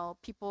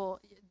 people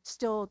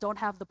still don't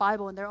have the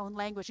Bible in their own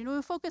language.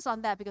 We focus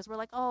on that because we're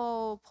like,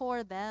 oh,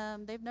 poor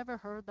them. They've never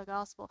heard the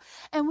gospel.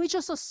 And we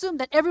just assume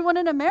that everyone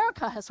in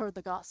America has heard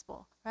the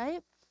gospel, right?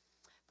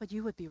 But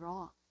you would be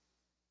wrong.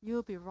 You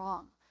would be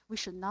wrong. We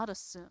should not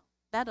assume.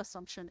 That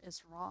assumption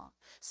is wrong,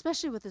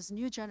 especially with this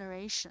new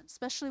generation,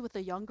 especially with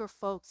the younger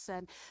folks.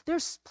 And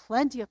there's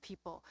plenty of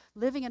people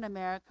living in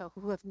America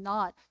who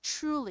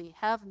truly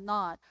have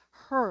not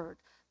heard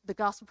the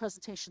gospel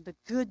presentation, the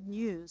good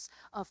news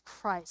of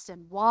Christ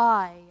and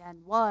why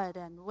and what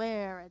and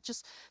where, and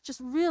just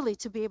really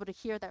to be able to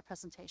hear that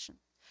presentation.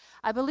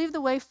 I believe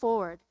the way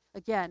forward,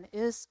 again,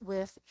 is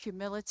with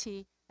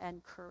humility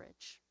and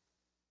courage.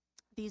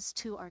 These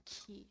two are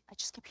key. I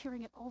just kept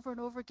hearing it over and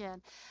over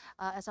again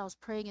as I was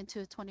praying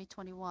into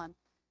 2021.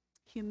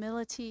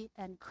 Humility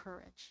and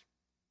courage.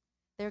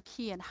 They're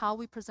key in how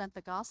we present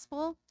the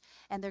gospel,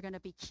 and they're going to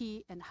be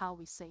key in how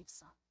we save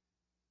some.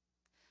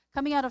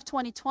 Coming out of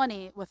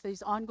 2020 with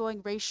these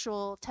ongoing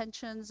racial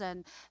tensions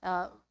and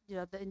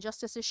the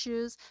injustice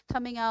issues,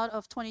 coming out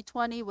of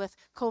 2020 with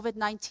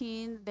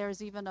COVID-19,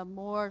 there's even a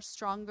more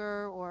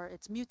stronger, or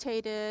it's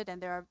mutated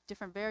and there are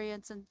different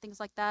variants and things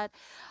like that.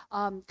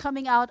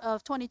 Coming out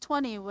of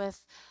 2020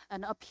 with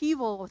an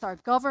upheaval with our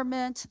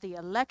government, the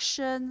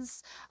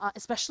elections,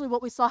 especially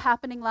what we saw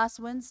happening last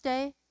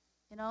Wednesday.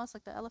 It's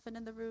like the elephant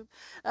in the room.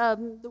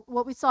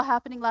 What we saw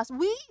happening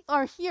we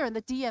are here in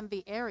the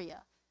DMV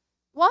area.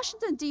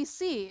 Washington,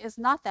 D.C. is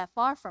not that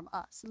far from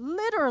us.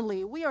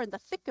 Literally, we are in the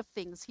thick of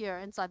things here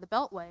inside the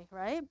Beltway,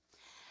 right?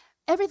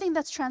 Everything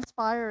that's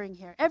transpiring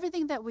here,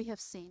 everything that we have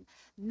seen,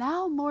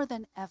 now more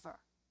than ever,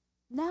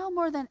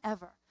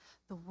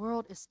 the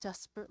world is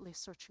desperately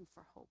searching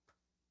for hope.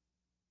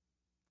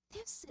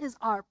 This is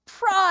our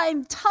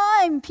prime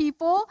time,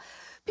 people.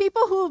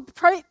 People who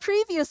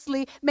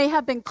previously may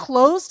have been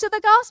closed to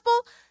the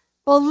gospel,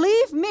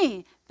 believe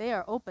me, they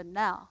are open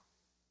now.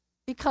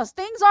 Because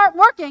things aren't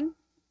working.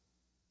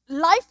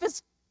 Life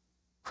is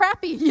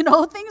crappy,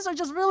 things are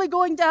just really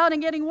going down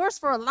and getting worse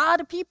for a lot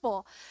of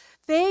people.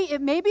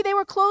 Maybe they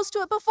were close to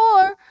it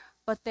before,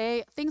 but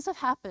things have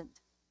happened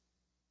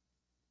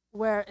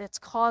where it's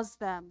caused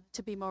them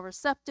to be more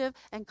receptive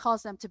and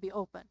caused them to be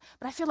open.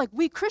 But I feel like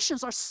we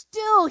Christians are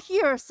still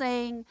here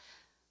saying,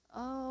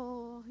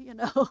 oh,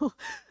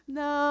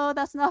 no,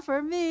 that's not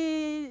for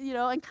me,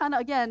 and kind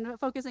of, again,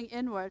 focusing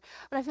inward.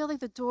 But I feel like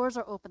the doors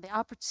are open, the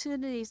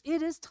opportunities,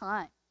 it is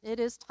time. It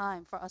is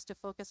time for us to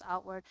focus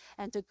outward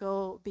and to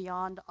go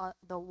beyond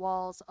the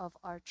walls of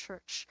our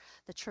church,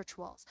 the church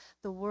walls.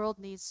 The world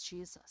needs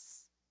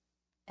Jesus.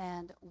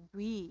 And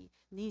we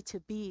need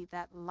to be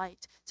that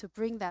light, to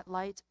bring that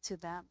light to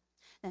them,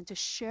 and to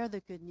share the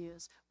good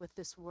news with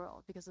this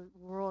world, because the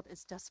world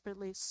is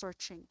desperately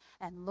searching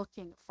and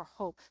looking for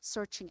hope,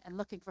 searching and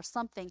looking for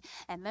something.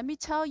 And let me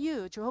tell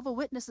you, Jehovah's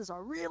Witnesses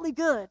are really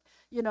good.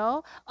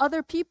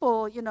 Other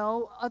people,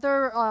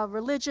 other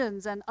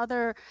religions and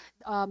other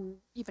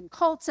even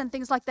cults and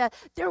things like that,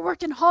 they're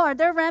working hard,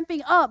 they're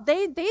ramping up.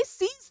 They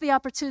seize the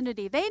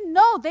opportunity. They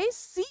know, they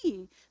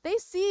see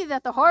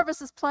that the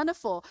harvest is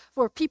plentiful,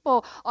 for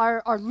people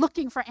are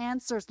looking for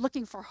answers,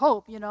 looking for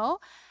hope,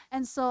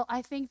 And so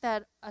I think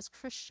that as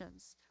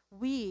Christians,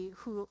 we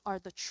who are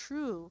the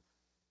true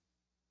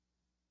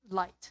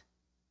light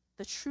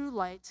that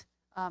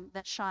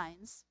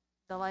shines,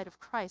 the light of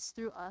Christ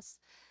through us,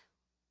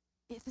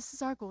 this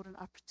is our golden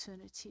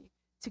opportunity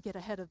to get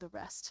ahead of the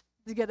rest,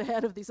 to get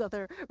ahead of these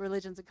other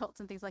religions and cults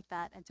and things like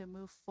that, and to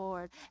move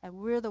forward. And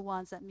we're the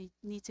ones that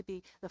need to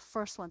be the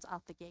first ones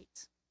out the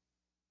gate.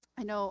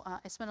 I know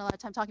I spent a lot of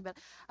time talking about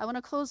it. I want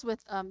to close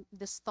with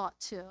this thought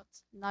too.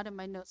 It's not in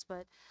my notes,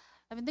 but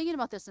I've been thinking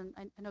about this, and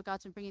I know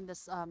God's been bringing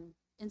this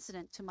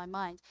incident to my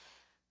mind.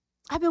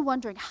 I've been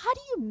wondering, how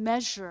do you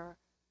measure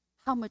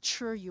how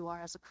mature you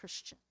are as a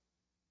Christian?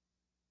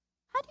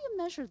 How do you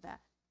measure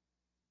that?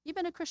 You've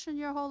been a Christian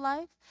your whole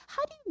life?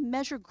 How do you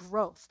measure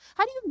growth?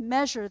 How do you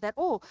measure that,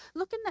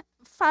 looking at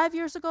 5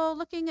 years ago,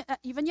 looking at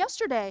even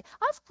yesterday,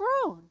 I've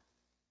grown?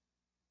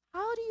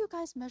 How do you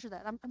guys measure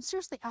that? I'm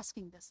seriously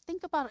asking this.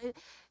 Think about it.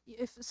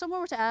 If someone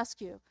were to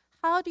ask you,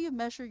 how do you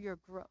measure your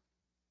growth?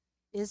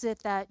 Is it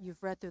that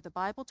you've read through the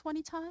Bible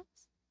 20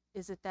 times?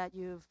 Is it that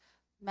you've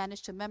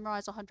managed to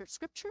memorize 100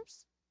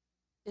 scriptures?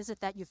 Is it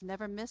that you've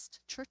never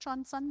missed church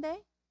on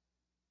Sunday?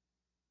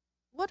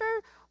 What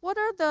are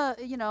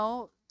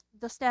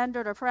the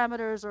standard or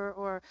parameters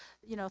or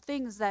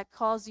things that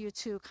cause you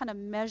to kind of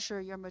measure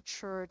your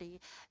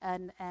maturity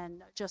and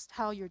just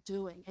how you're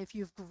doing, if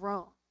you've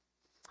grown?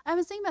 I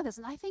was thinking about this,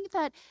 and I think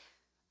that,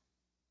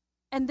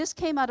 and this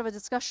came out of a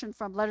discussion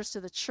from Letters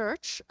to the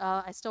Church.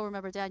 I still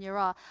remember Daniel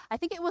Ra. I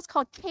think it was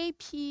called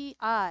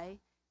KPI,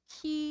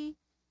 Key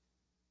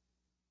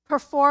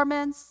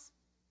Performance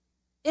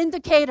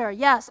Indicator.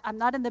 Yes, I'm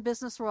not in the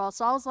business world,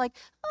 so I was like,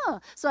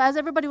 So as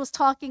everybody was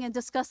talking and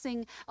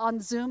discussing on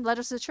Zoom,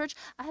 Letters to the Church,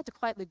 I had to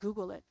quietly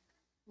Google it.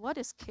 What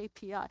is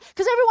KPI?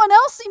 Because everyone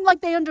else seemed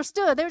like they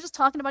understood. They were just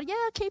talking about,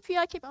 KPI.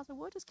 I was like,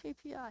 what is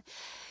KPI?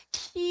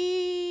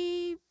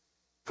 Key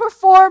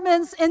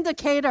Performance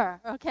Indicator.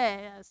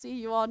 Okay, see,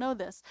 you all know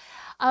this.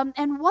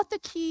 And what the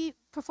key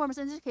performance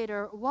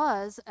indicator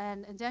was,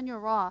 and Daniel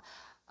Ra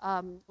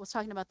was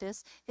talking about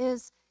this,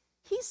 is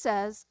he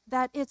says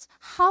that it's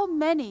how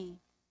many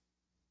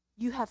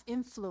you have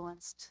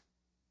influenced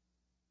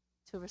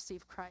to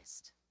receive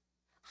Christ.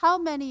 How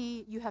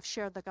many you have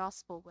shared the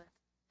gospel with?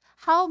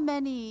 How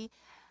many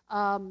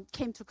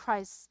came to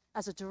Christ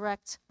as a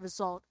direct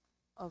result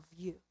of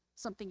you?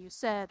 Something you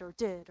said or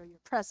did, or your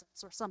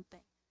presence or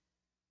something.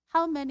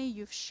 How many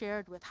you've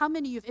shared with? How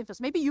many you've influenced?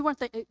 Maybe you weren't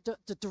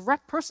the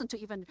direct person to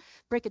even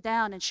break it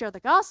down and share the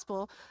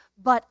gospel,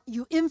 but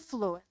you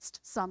influenced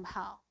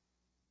somehow,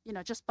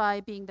 just by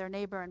being their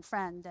neighbor and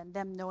friend and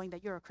them knowing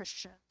that you're a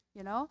Christian,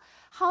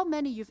 How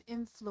many you've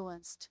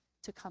influenced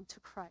to come to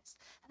Christ?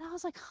 And I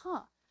was like,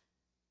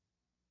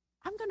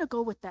 I'm going to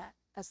go with that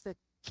as the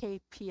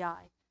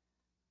KPI.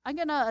 I'm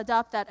going to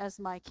adopt that as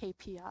my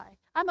KPI.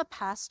 I'm a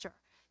pastor,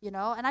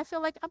 and I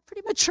feel like I'm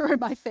pretty mature in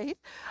my faith.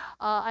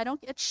 I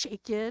don't get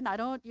shaken. I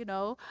don't,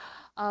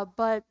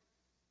 but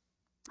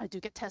I do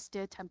get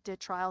tested, tempted,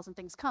 trials, and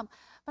things come.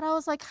 But I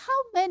was like, how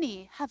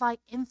many have I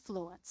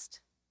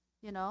influenced?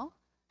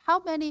 How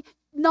many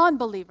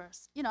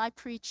non-believers? I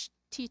preach,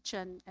 teach,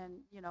 and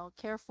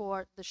care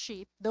for the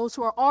sheep, those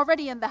who are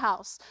already in the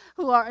house,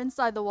 who are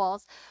inside the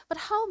walls. But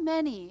how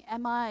many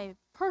am I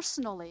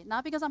personally,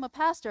 not because I'm a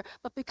pastor,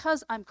 but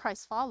because I'm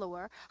Christ's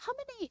follower, how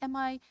many am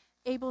I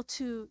able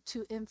to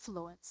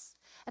influence?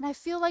 And I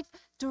feel like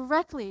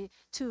directly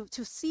to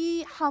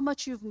see how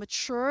much you've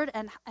matured,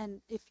 and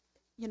if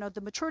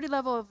the maturity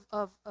level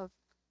of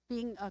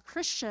being a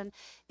Christian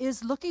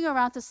is looking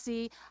around to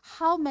see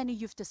how many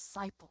you've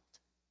discipled,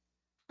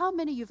 how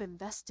many you've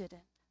invested in,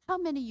 how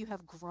many you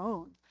have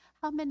grown,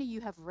 how many you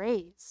have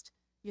raised,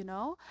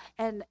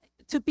 and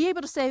to be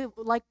able to say,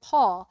 like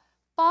Paul,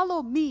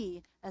 follow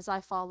me as I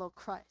follow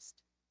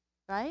Christ,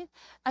 right?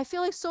 I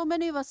feel like so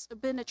many of us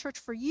have been at church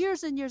for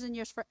years and years and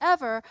years,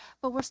 forever,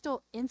 but we're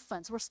still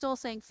infants. We're still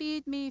saying,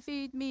 feed me,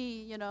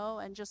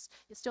 and just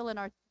still in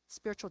our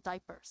spiritual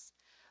diapers.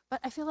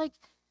 But I feel like,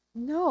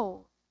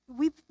 no,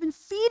 we've been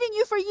feeding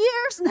you for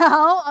years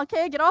now,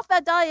 okay? Get off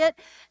that diet,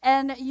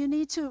 and you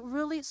need to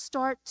really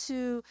start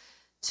to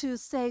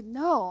say,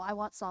 no, I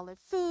want solid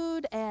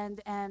food,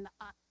 and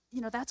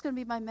that's going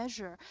to be my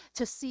measure,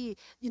 to see,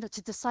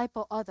 to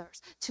disciple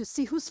others, to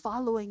see who's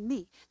following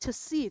me,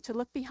 to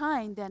look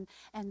behind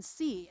and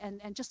see,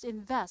 and just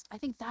invest. I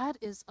think that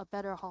is a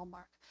better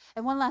hallmark.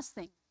 And one last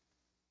thing,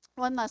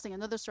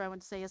 another story I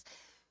want to say is,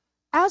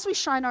 as we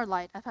shine our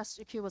light, as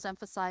Pastor Q was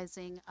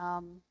emphasizing,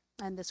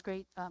 and this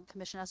great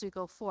commission as we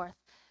go forth,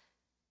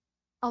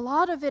 a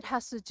lot of it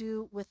has to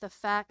do with the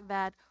fact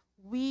that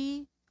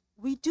we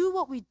do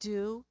what we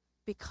do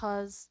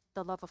because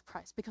the love of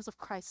Christ, because of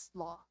Christ's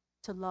law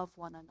to love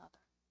one another,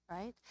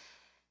 right?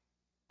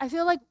 I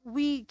feel like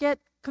we get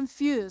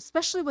confused,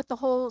 especially with the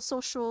whole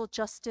social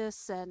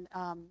justice and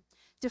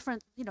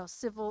different,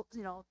 civil,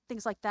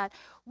 things like that.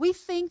 We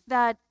think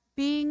that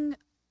being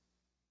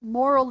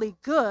morally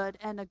good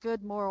and a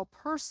good moral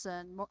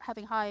person,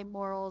 having high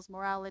morals,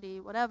 morality,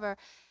 whatever,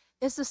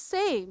 is the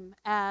same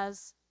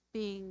as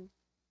being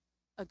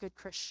a good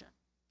Christian,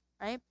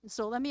 right?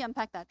 So let me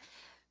unpack that.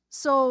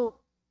 So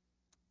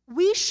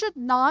we should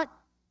not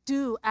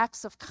do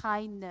acts of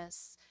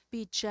kindness,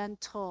 be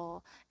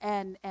gentle,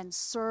 and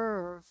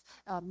serve,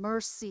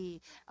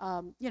 mercy,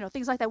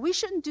 things like that. We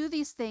shouldn't do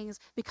these things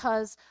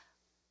because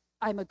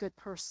I'm a good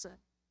person,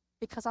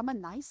 because I'm a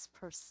nice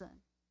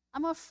person.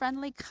 I'm a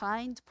friendly,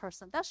 kind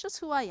person. That's just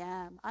who I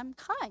am. I'm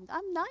kind.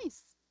 I'm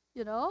nice.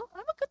 I'm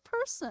a good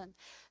person.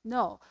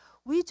 No,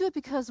 we do it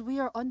because we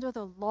are under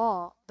the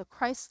law, the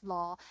Christ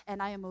law,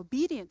 and I am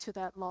obedient to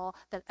that law,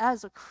 that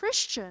as a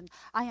Christian,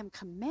 I am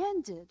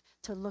commanded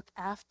to look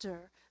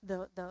after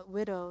the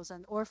widows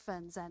and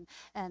orphans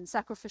and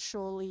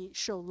sacrificially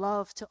show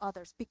love to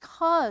others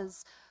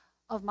because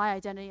of my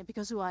identity and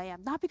because who I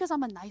am. Not because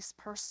I'm a nice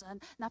person,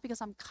 not because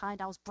I'm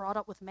kind. I was brought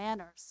up with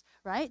manners,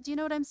 right? Do you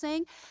know what I'm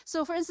saying?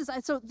 So for instance,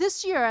 so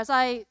this year, as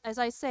I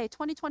say,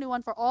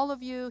 2021, for all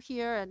of you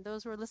here and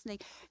those who are listening,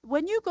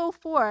 when you go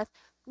forth,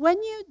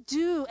 when you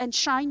do and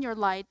shine your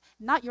light,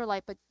 not your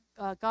light, but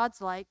God's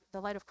light,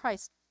 the light of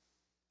Christ,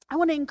 I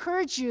want to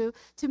encourage you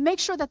to make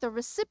sure that the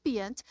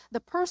recipient,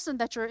 the person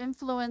that you're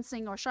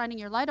influencing or shining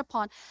your light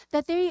upon,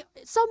 that they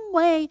some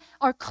way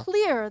are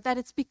clear that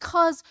it's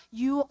because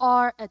you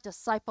are a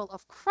disciple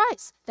of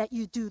Christ that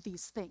you do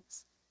these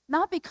things.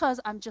 Not because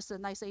I'm just a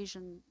nice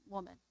Asian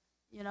woman,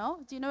 Do you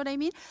know what I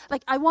mean?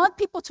 Like, I want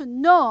people to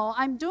know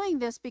I'm doing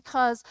this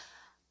because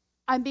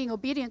I'm being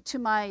obedient to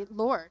my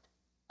Lord.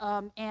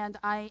 And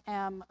I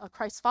am a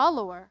Christ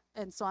follower,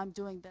 and so I'm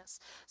doing this.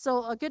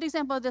 So a good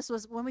example of this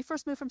was when we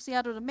first moved from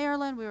Seattle to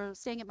Maryland. We were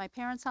staying at my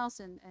parents' house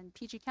in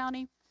PG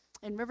County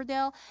in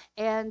Riverdale,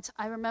 and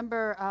I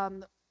remember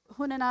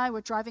Hoon and I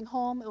were driving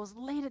home. It was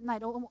late at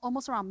night,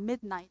 almost around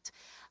midnight.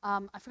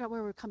 I forgot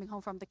where we were coming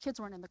home from. The kids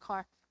weren't in the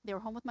car. They were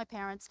home with my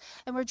parents,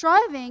 and we're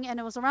driving, and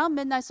it was around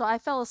midnight, so I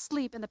fell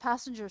asleep in the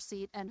passenger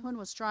seat, and Hoon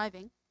was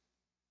driving.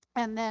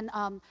 And then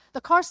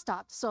the car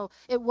stopped, so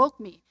it woke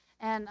me.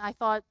 And I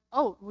thought,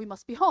 oh, we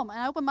must be home. And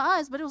I opened my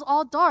eyes, but it was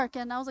all dark.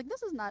 And I was like,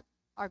 this is not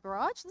our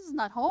garage. This is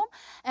not home.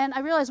 And I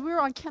realized we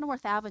were on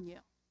Kenilworth Avenue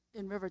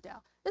in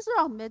Riverdale. This is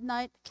around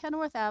midnight,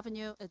 Kenilworth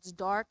Avenue. It's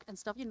dark and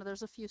stuff.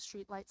 There's a few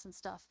street lights and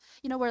stuff.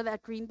 Where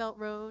that Greenbelt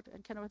Road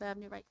and Kenilworth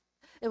Avenue, right?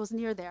 It was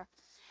near there.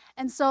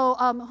 And so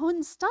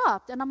Hun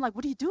stopped, and I'm like,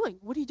 what are you doing?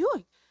 What are you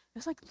doing?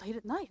 It's like late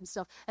at night and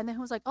stuff. And then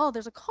Hun's like, oh,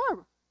 there's a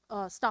car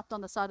stopped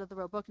on the side of the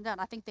road, broken down.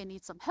 I think they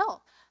need some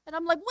help. And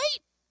I'm like,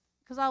 wait,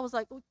 because I was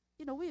like, well,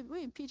 we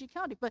in PG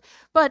County, but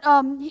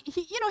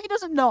he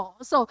doesn't know.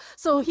 So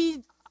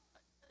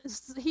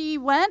he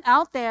went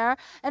out there,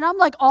 and I'm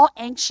like all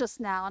anxious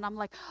now, and I'm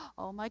like,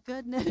 oh my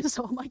goodness,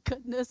 oh my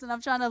goodness, and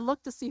I'm trying to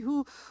look to see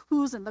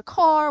who's in the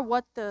car,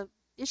 what the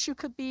issue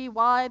could be,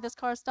 why this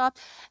car stopped.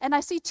 And I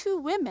see two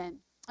women,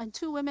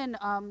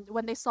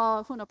 when they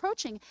saw Hoon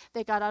approaching,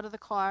 they got out of the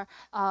car,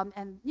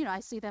 and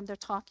I see them, they're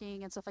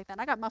talking and stuff like that.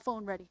 And I got my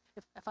phone ready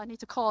if I need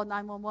to call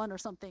 911 or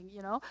something,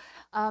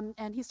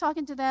 and he's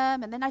talking to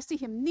them, and then I see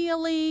him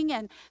kneeling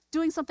and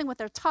doing something with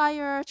their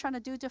tire, trying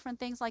to do different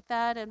things like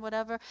that and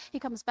whatever. He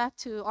comes back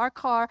to our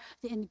car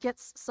and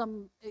gets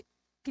some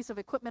piece of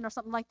equipment or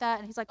something like that,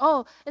 and he's like,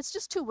 oh, it's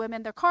just two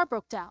women, their car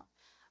broke down.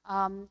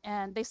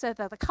 And they said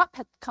that the cop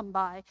had come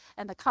by,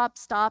 and the cop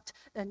stopped,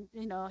 and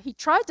he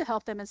tried to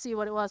help them and see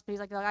what it was, but he's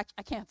like,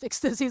 I can't fix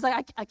this. He's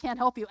like, I can't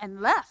help you,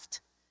 and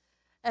left.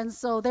 And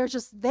so they're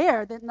just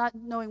there, they're not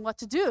knowing what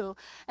to do.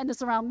 And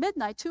it's around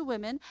midnight, two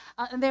women,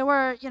 and they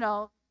were,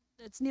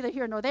 it's neither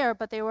here nor there,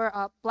 but they were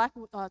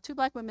two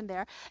black women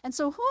there. And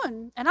so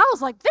Hoon, and I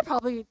was like, they're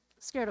probably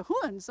scared of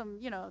Hoon,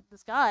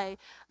 this guy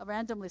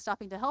randomly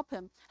stopping to help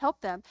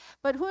them.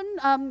 But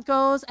Hoon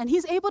goes, and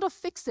he's able to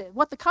fix it.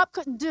 What the cop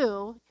couldn't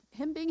do,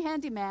 him being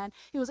handyman,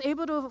 he was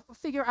able to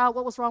figure out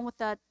what was wrong with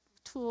that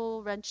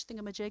tool wrench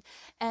thingamajig,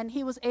 and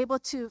he was able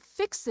to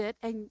fix it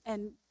and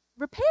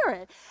repair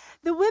it.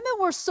 The women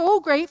were so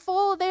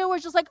grateful. They were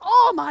just like,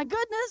 oh my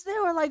goodness. They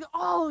were like,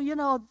 oh,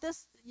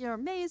 you're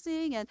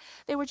amazing. And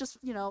they were just,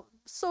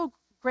 so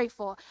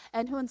grateful.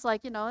 And Hoon's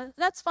like,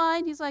 that's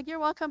fine. He's like, you're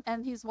welcome.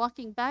 And he's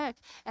walking back.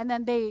 And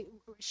then they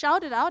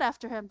shouted out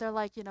after him. They're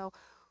like,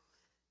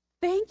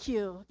 thank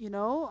you,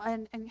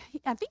 and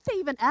I think they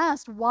even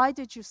asked, why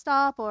did you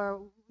stop,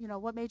 or,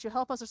 what made you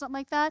help us, or something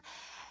like that.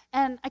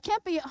 And I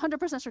can't be 100%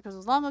 sure because it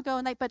was long ago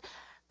at night, but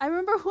I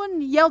remember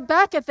Hoon yelled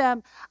back at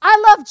them,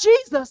 I love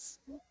Jesus.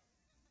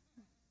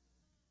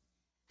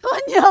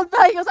 Hoon yelled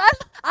back, he goes, I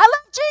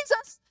love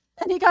Jesus.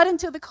 And he got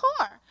into the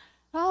car.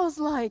 I was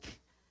like,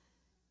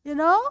 and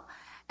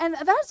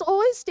that's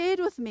always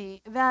stayed with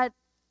me, that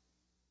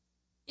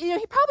he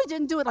probably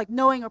didn't do it like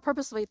knowing or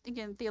purposely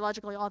thinking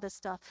theologically all this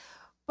stuff.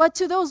 But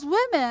to those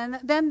women,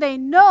 then they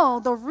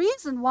know the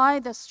reason why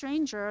the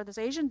stranger, this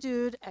Asian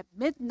dude at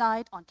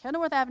midnight on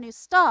Kenilworth Avenue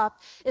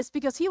stopped is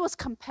because he was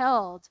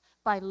compelled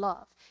by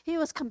love. He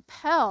was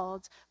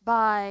compelled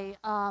by,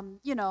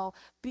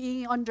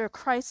 being under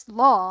Christ's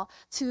law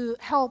to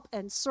help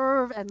and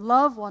serve and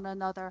love one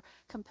another,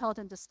 compelled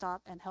him to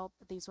stop and help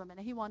these women.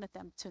 And he wanted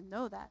them to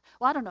know that.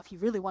 Well, I don't know if he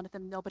really wanted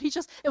them to know, but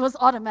it was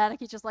automatic.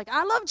 He's just like,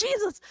 I love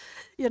Jesus,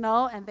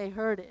 and they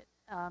heard it.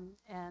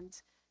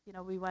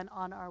 We went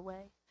on our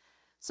way.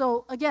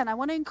 So again, I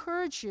want to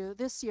encourage you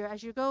this year,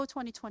 as you go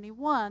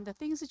 2021, the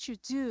things that you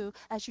do,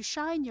 as you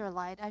shine your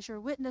light, as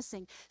you're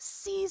witnessing,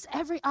 seize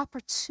every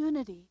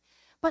opportunity,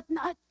 but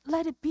not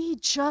let it be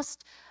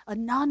just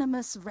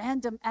anonymous,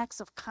 random acts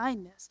of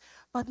kindness,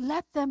 but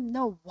let them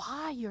know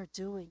why you're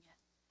doing it.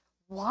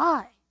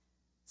 Why?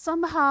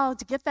 Somehow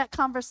to get that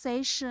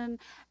conversation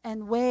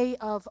and way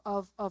of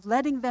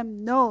letting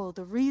them know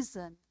the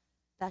reason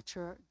that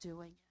you're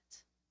doing it.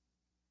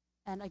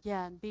 And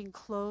again, being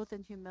clothed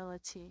in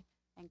humility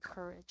and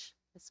courage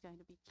is going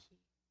to be key.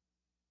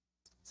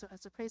 So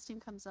as the praise team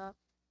comes up,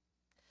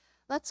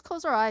 let's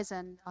close our eyes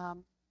and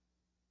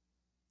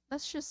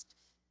let's just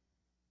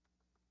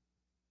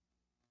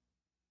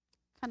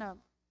kind of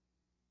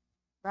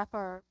wrap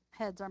our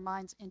heads, our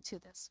minds into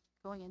this,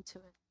 going into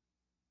it.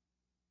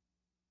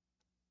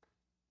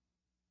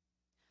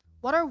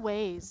 What are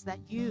ways that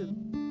you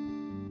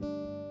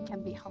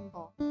can be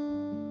humble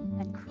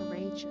and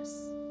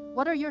courageous?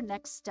 What are your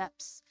next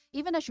steps?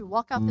 Even as you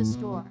walk out this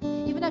door,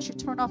 even as you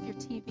turn off your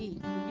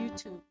TV, your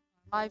YouTube,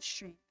 live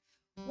stream,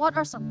 what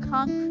are some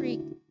concrete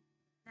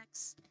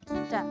next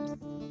steps?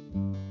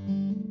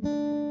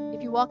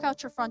 If you walk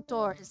out your front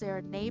door, is there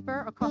a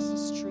neighbor across the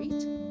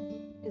street?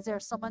 Is there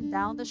someone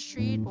down the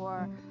street,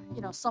 or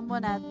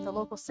someone at the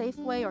local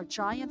Safeway or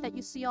Giant that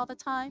you see all the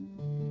time?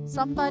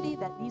 Somebody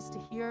that needs to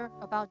hear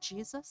about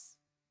Jesus?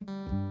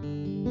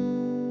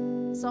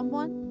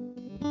 Someone?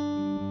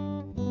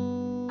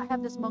 I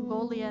have this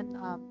Mongolian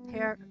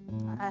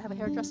I have a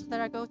hairdresser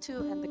that I go to,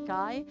 and the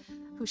guy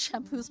who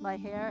shampoos my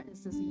hair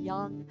is this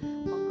young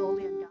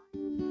Mongolian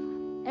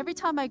guy. Every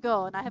time I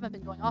go, and I haven't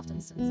been going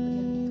often since,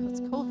 again,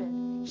 because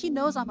COVID, he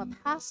knows I'm a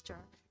pastor,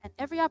 and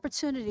every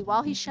opportunity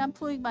while he's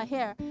shampooing my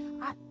hair,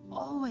 I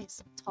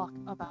always talk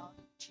about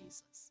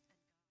Jesus.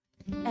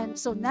 And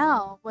so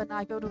now, when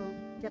I go to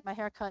get my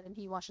hair cut and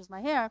he washes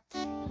my hair,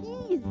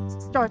 he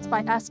starts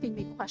by asking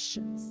me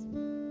questions.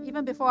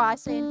 Even before I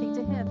say anything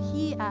to him,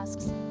 he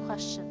asks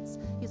questions.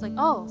 He's like,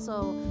 oh,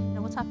 so,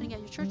 what's happening at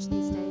your church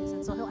these days?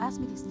 And so he'll ask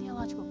me these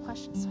theological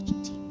questions, such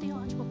deep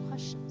theological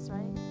questions,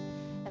 right?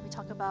 And we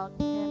talk about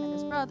him and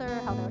his brother,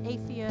 how they're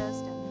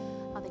atheists,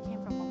 and how they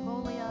came from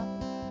Mongolia.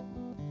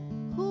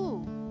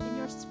 Who,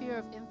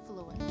 of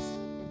influence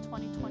in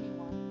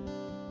 2021?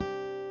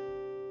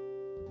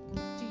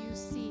 Do you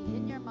see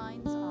in your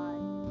mind's eye,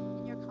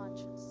 in your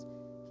conscience,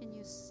 can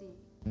you see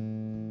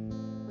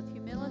with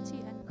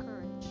humility and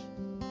courage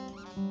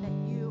that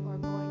you are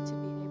going to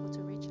be able to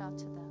reach out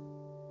to them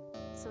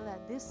so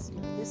that this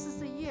year, this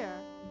is the year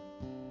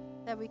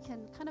that we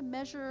can kind of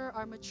measure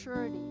our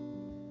maturity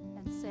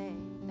and say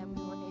that we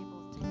were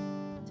able to.